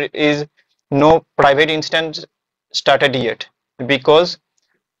that there is no private instance started yet, because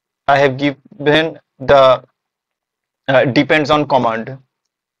I have given the depends on command.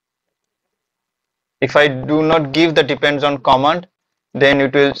 If I do not give the depends on command, then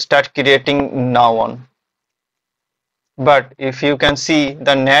it will start creating now on. But if you can see,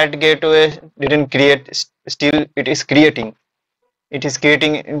 the NAT gateway didn't create, still it is creating. It is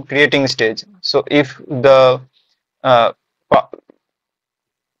creating in creating stage. So if the uh,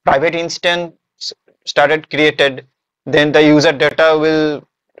 private instance started created, then the user data will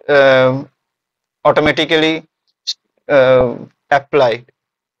automatically applied.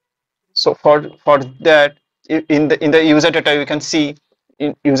 So for that, in the user data, you can see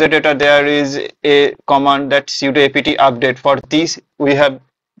in user data there is a command that sudo apt update. For this we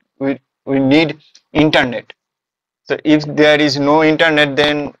we need internet. So if there is no internet,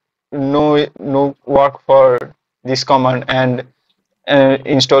 then no work for this command, and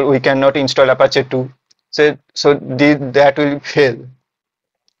install we cannot install Apache 2. So that will fail.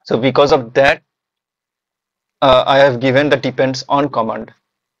 So because of that, I have given the depends on command.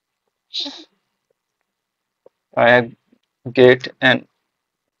 I have get an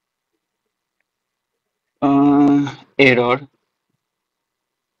error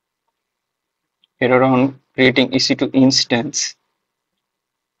on creating EC2 instance.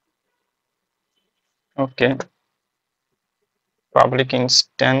 Okay, public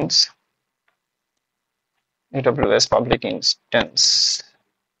instance, AWS public instance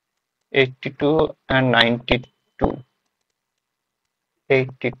 82 and 92.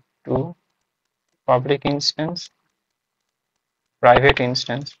 82 public instance, private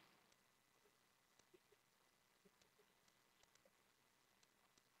instance.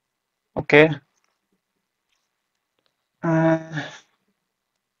 Okay. Uh,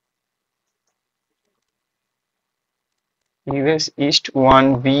 US East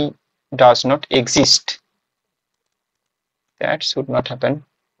 1B does not exist. That should not happen.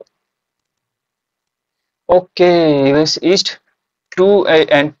 Okay, US East 2A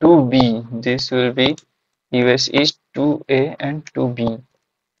and 2B. This will be US East 2A and 2B.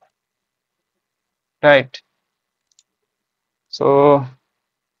 Right. So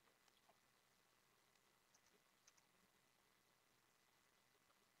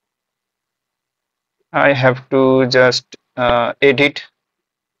I have to just edit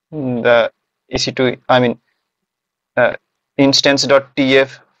the EC2, I mean uh,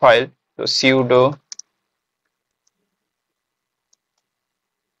 instance.tf file. So sudo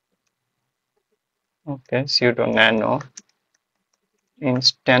sudo nano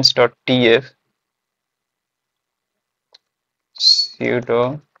instance.tf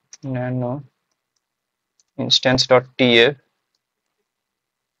sudo nano instance.tf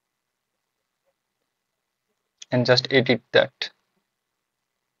and just edit that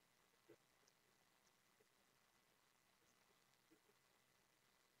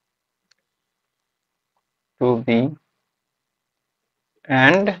to B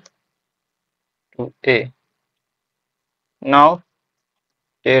and to A. Now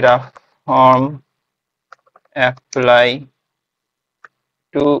Terraform apply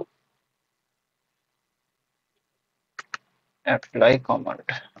to apply command.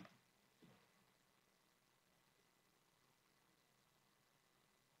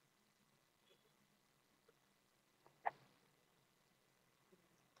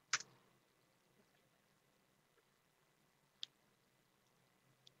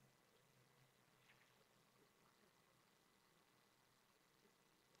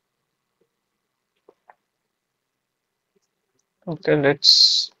 Okay,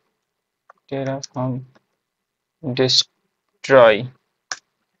 let's Terraform destroy.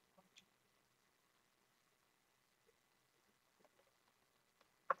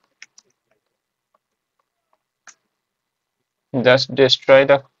 Just destroy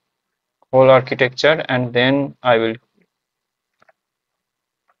the whole architecture and then I will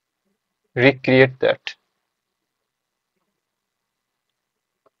recreate that.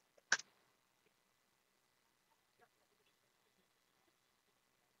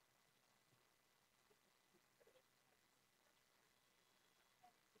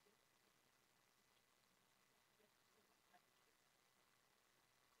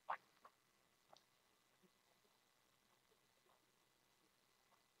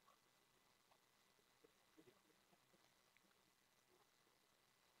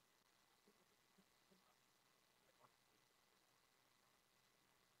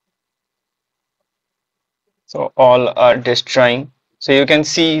 So all are destroying. So you can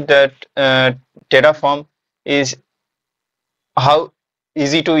see that Terraform is how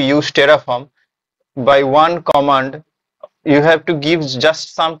easy to use Terraform. By one command, you have to give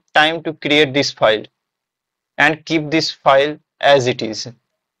just some time to create this file and keep this file as it is.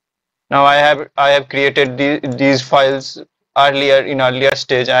 Now I have created these files earlier in earlier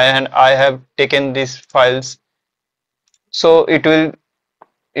stage, and I have taken these files. So it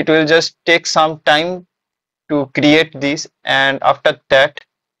will just take some time to create this, and after that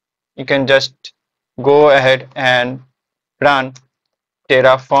you can just go ahead and run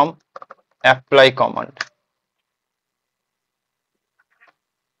Terraform apply command.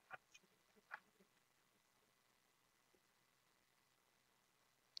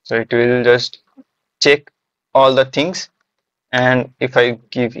 So it will just check all the things, and if I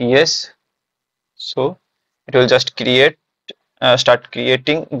give yes, so it will just start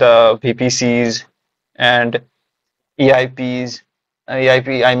creating the VPCs and EIPs.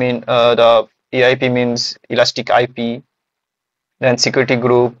 EIP, I mean the EIP means elastic IP, then security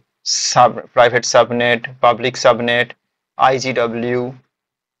group, private subnet, public subnet, IGW.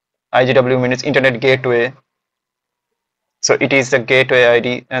 IGW means internet gateway. So it is the gateway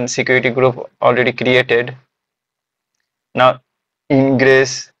ID and security group already created. Now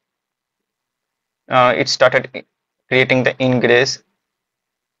ingress, it started creating the ingress.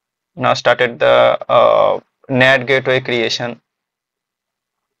 Now started the NAT gateway creation.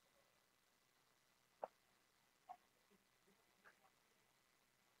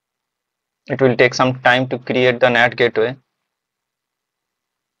 It will take some time to create the NAT gateway.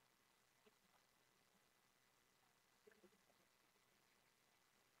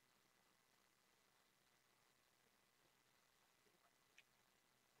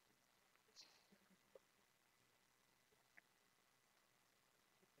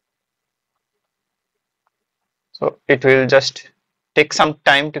 So it will just take some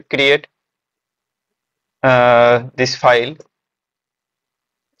time to create this file.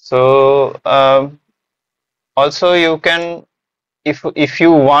 So also you can, if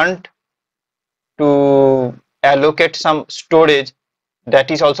you want to allocate some storage,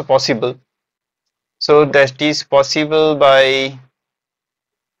 that is also possible. So that is possible by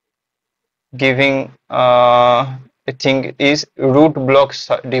giving I think is root block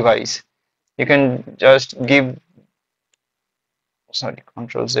device. You can just give, sorry,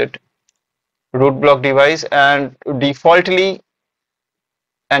 control Z, root block device, and defaultly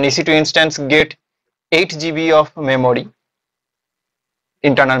an EC2 instance get 8 GB of memory,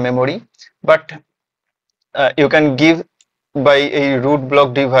 internal memory, but you can give by a root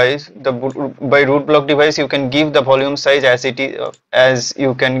block device. By root block device you can give the volume size as it is, as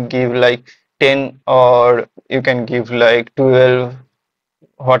you can give like 10 or you can give like 12,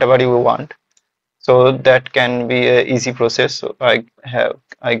 whatever you want. So that can be a easy process. So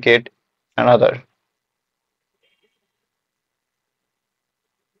I get another.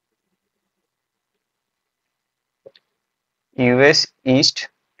 US East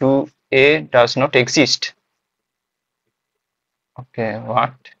 2A does not exist. Okay,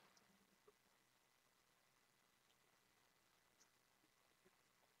 what?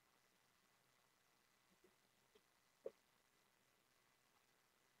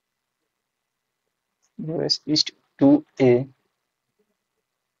 US East 2A.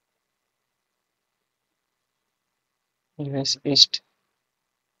 US East.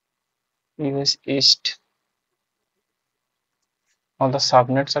 US East. All the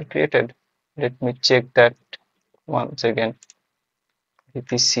subnets are created. Let me check that once again.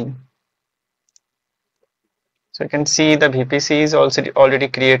 VPC. So you can see the VPC is also already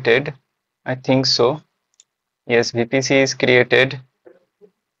created. I think so. Yes, VPC is created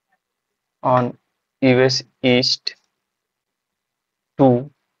on US East 2,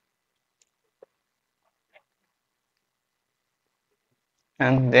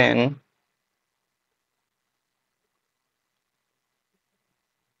 and then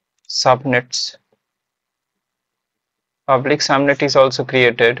subnets. Public subnet is also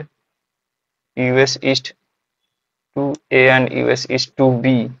created. US East 2A and US East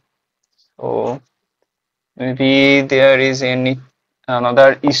 2B. So maybe there is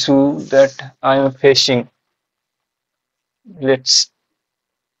another issue that I am facing. Let's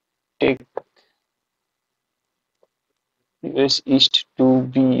take US East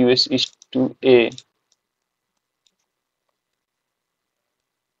 2B, US East 2A.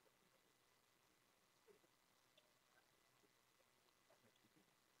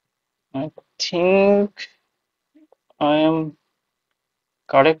 I think I am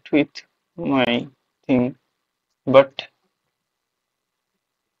correct with my thing, but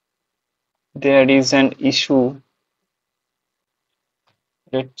there is an issue.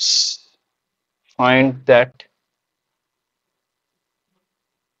 Let's find that.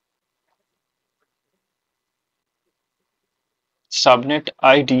 Subnet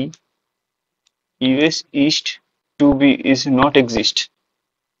ID US East 2B is not exist.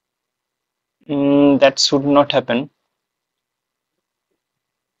 That should not happen.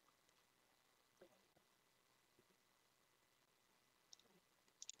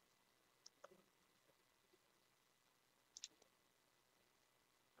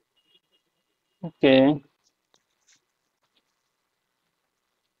 Okay.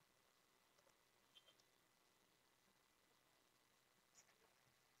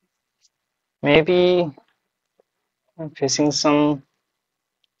 Maybe I'm facing some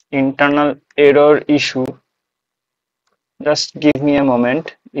internal error issue. Just give me a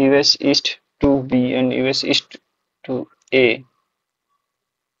moment. US East to B and US East to A.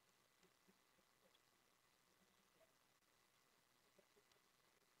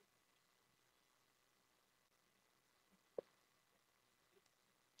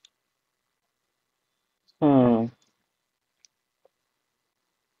 Hmm.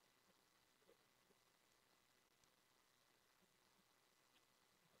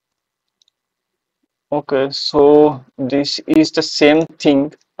 Okay, so this is the same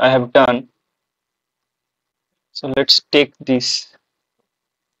thing I have done. So let's take this.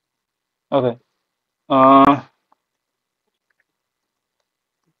 Okay. Uh,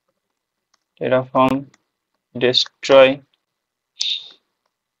 Terraform destroy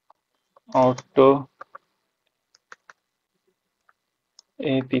auto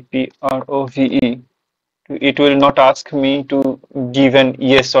APPROVE. It will not ask me to give an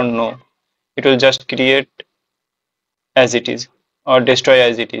yes or no. It will just create as it is or destroy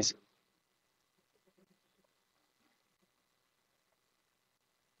as it is.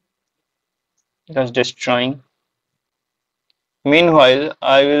 Just destroying. Meanwhile,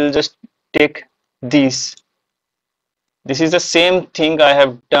 I will just take this. This is the same thing I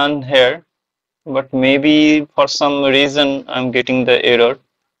have done here, but maybe for some reason I'm getting the error.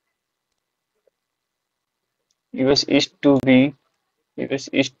 US East to B, US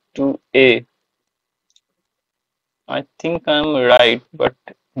East to A. I think I'm right, but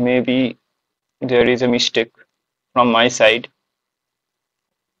maybe there is a mistake from my side.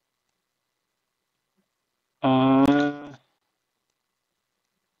 Uh,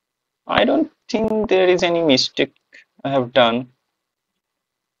 I don't think there is any mistake I have done.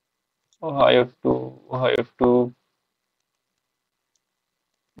 Ohio to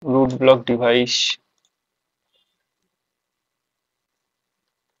root block device.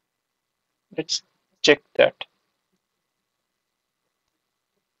 Let's check that.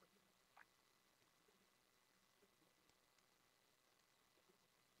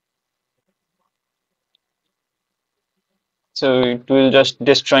 So it will just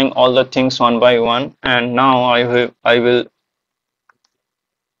destroying all the things one by one. And now I will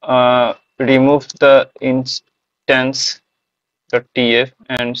remove the instance .tf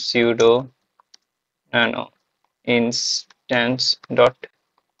and sudo nano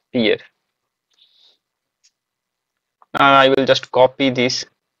instance.tf. Now I will just copy this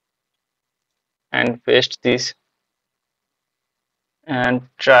and paste this and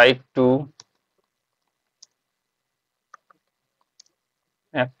try to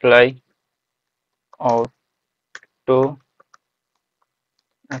apply auto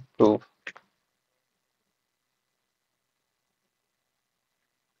approve.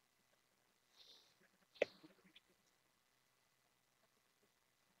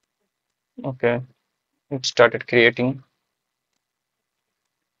 Okay, it started creating.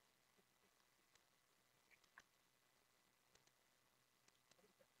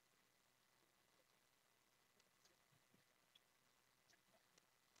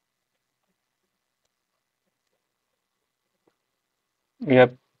 We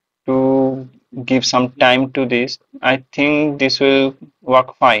have to give some time to this. I think this will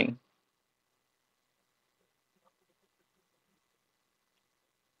work fine.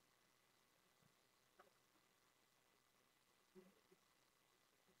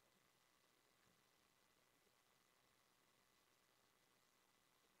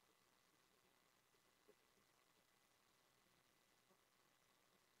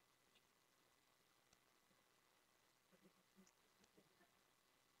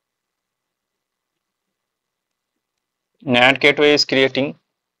 NAT gateway is creating.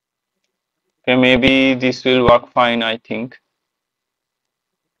 Okay, maybe this will work fine, I think.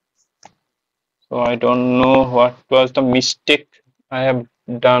 So I don't know what was the mistake I have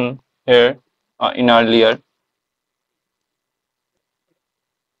done here in earlier.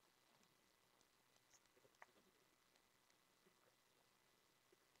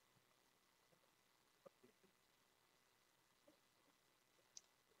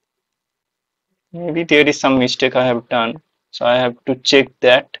 Maybe there is some mistake I have done. So I have to check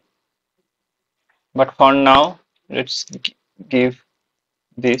that. But for now, let's give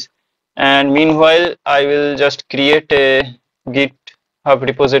this. And meanwhile, I will just create a GitHub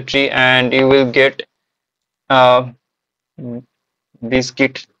repository and you will get uh, this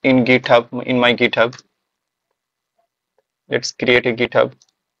Git in GitHub, in my GitHub. Let's create a GitHub.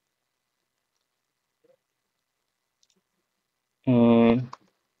 Mm,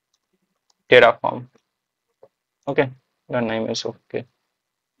 Terraform. Okay, the name is okay.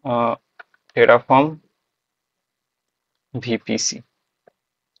 Uh, Terraform VPC.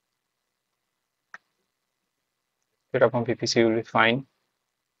 Terraform VPC will be fine.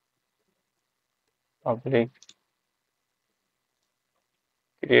 Public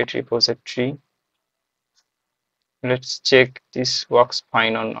create repository. Let's check this works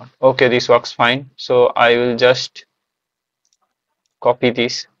fine or not. Okay, this works fine. So I will just copy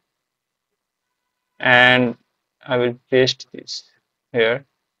this and I will paste this here.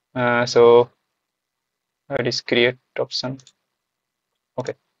 So that is create option.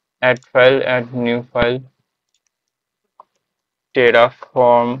 Okay, add file, add new file,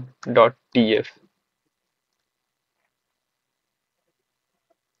 terraform.tf.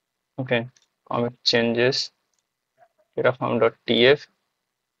 Okay, commit changes, terraform.tf,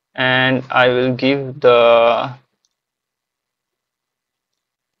 and I will give the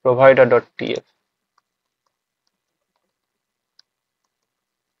provider.tf.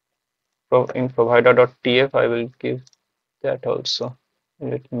 In provider.tf, I will give that also.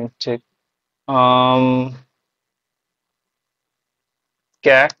 Let me check.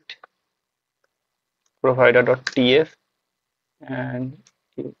 Cat provider.tf, and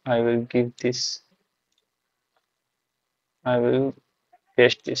I will give this. I will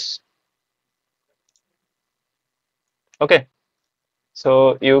paste this. Okay,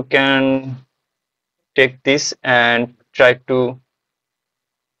 so you can take this and try to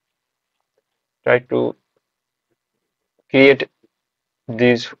create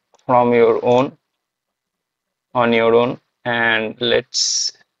these from your own on your own, and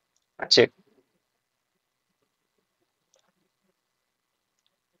let's check.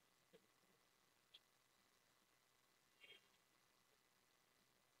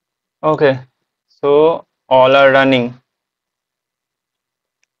 Okay, so all are running,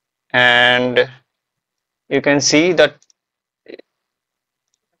 and you can see that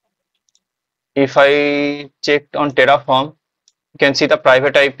if I checked on Terraform, you can see the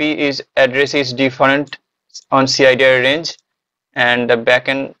private IP is address is different on CIDR range and the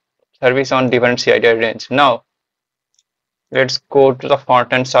backend service on different CIDR range. Now let's go to the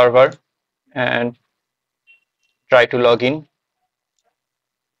front-end server and try to log in.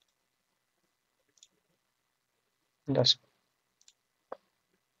 Just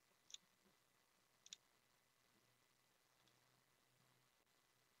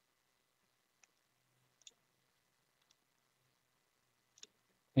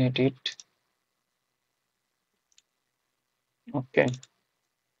edit. Okay.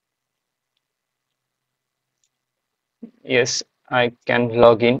 Yes, I can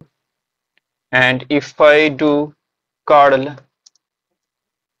log in. And if I do curl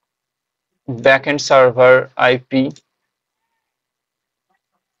backend server IP,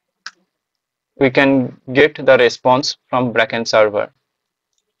 we can get the response from backend server.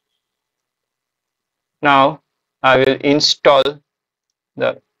 Now I will install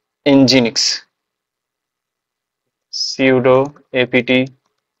the Nginx sudo apt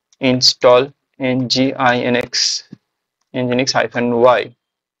install nginx -y.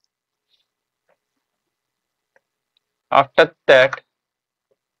 After that,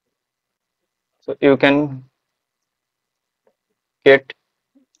 so you can get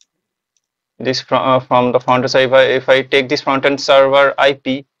this from the front end server. If I take this front end server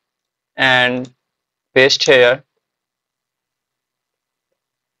IP and paste here,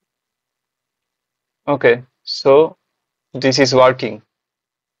 okay, so this is working.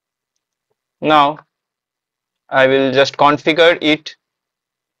 Now I will just configure it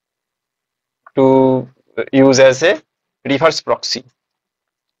to use as a reverse proxy.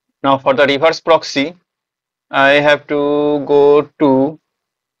 Now for the reverse proxy, I have to go to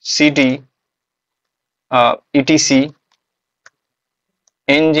cd etc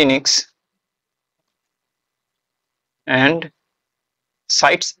nginx and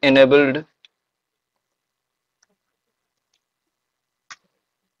sites enabled.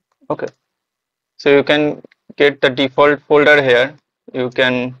 Okay, so you can get the default folder here. You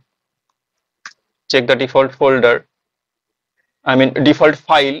can check the default folder, I mean default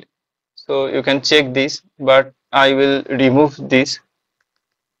file. So you can check this, but I will remove this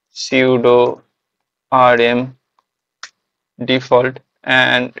sudo rm default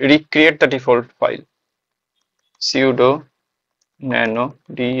and recreate the default file sudo nano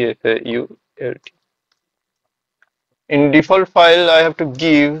default. In default file I have to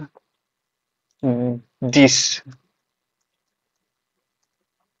give this.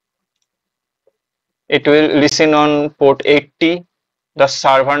 It will listen on port 80. The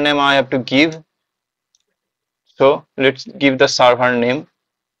server name I have to give. So let's give the server name.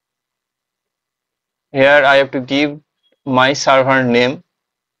 Here I have to give my server name.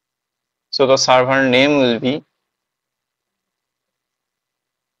 So the server name will be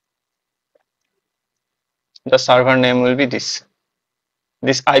the server name will be this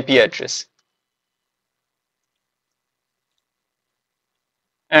IP address.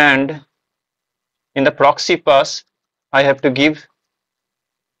 And in the proxy pass, I have to give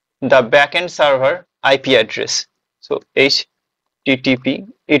the backend server IP address. So HTTP,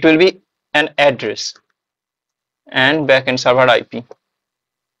 it will be an address and backend server IP.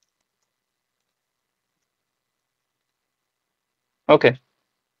 Okay,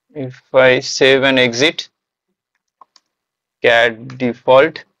 if I save and exit cat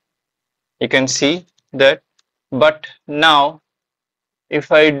default, you can see that. But now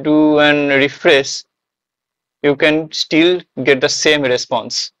if I do and refresh, you can still get the same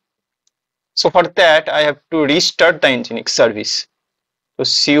response. So for that, I have to restart the Nginx service. So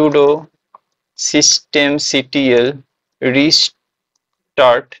sudo systemctl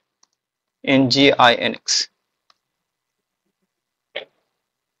restart Nginx.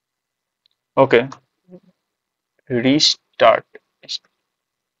 Okay, restart.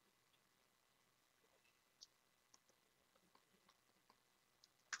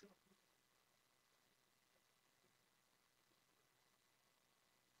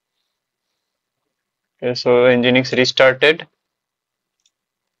 Okay, so Nginx restarted.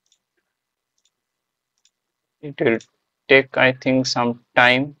 It will take, I think, some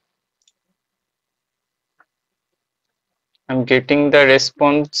time. I'm getting the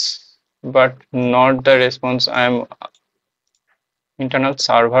response, but not the response. I'm internal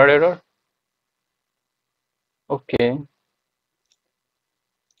server error. Okay,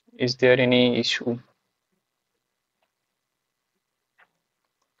 is there any issue?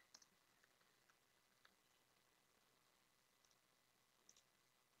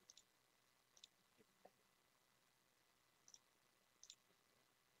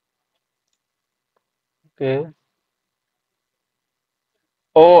 Okay.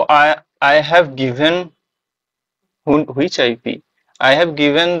 Oh, I have given which IP? I have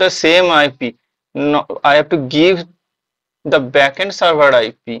given the same IP. No, I have to give the backend server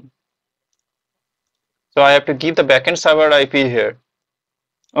IP. So I have to give the backend server IP here.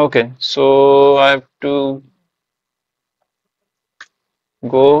 Okay, so I have to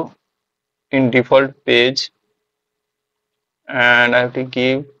go in default page and I have to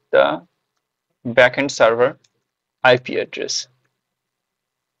give the backend server IP address.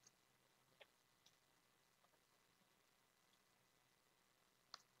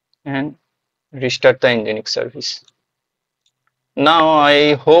 And restart the Nginx service. Now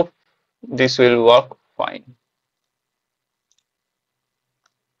I hope this will work fine.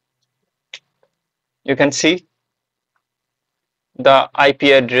 You can see the IP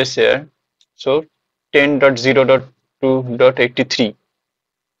address here. So 10.0.2.83.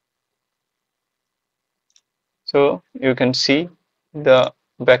 So you can see the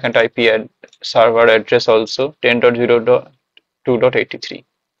backend IP server address also 10.0.2.83.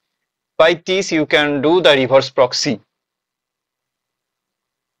 By this you can do the reverse proxy.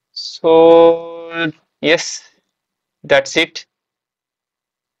 So yes, that's it.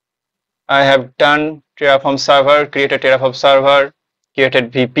 I have done Terraform server, created Terraform server,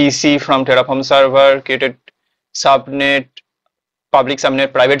 created VPC from Terraform server, created subnet, public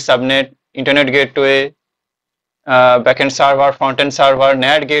subnet, private subnet, internet gateway, backend server, frontend server,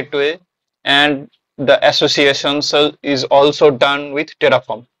 NAT gateway, and the association is also done with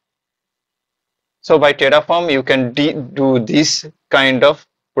Terraform. So by Terraform, you can do this kind of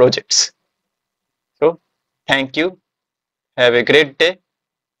projects. So thank you. Have a great day.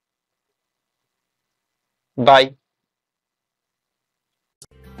 Bye.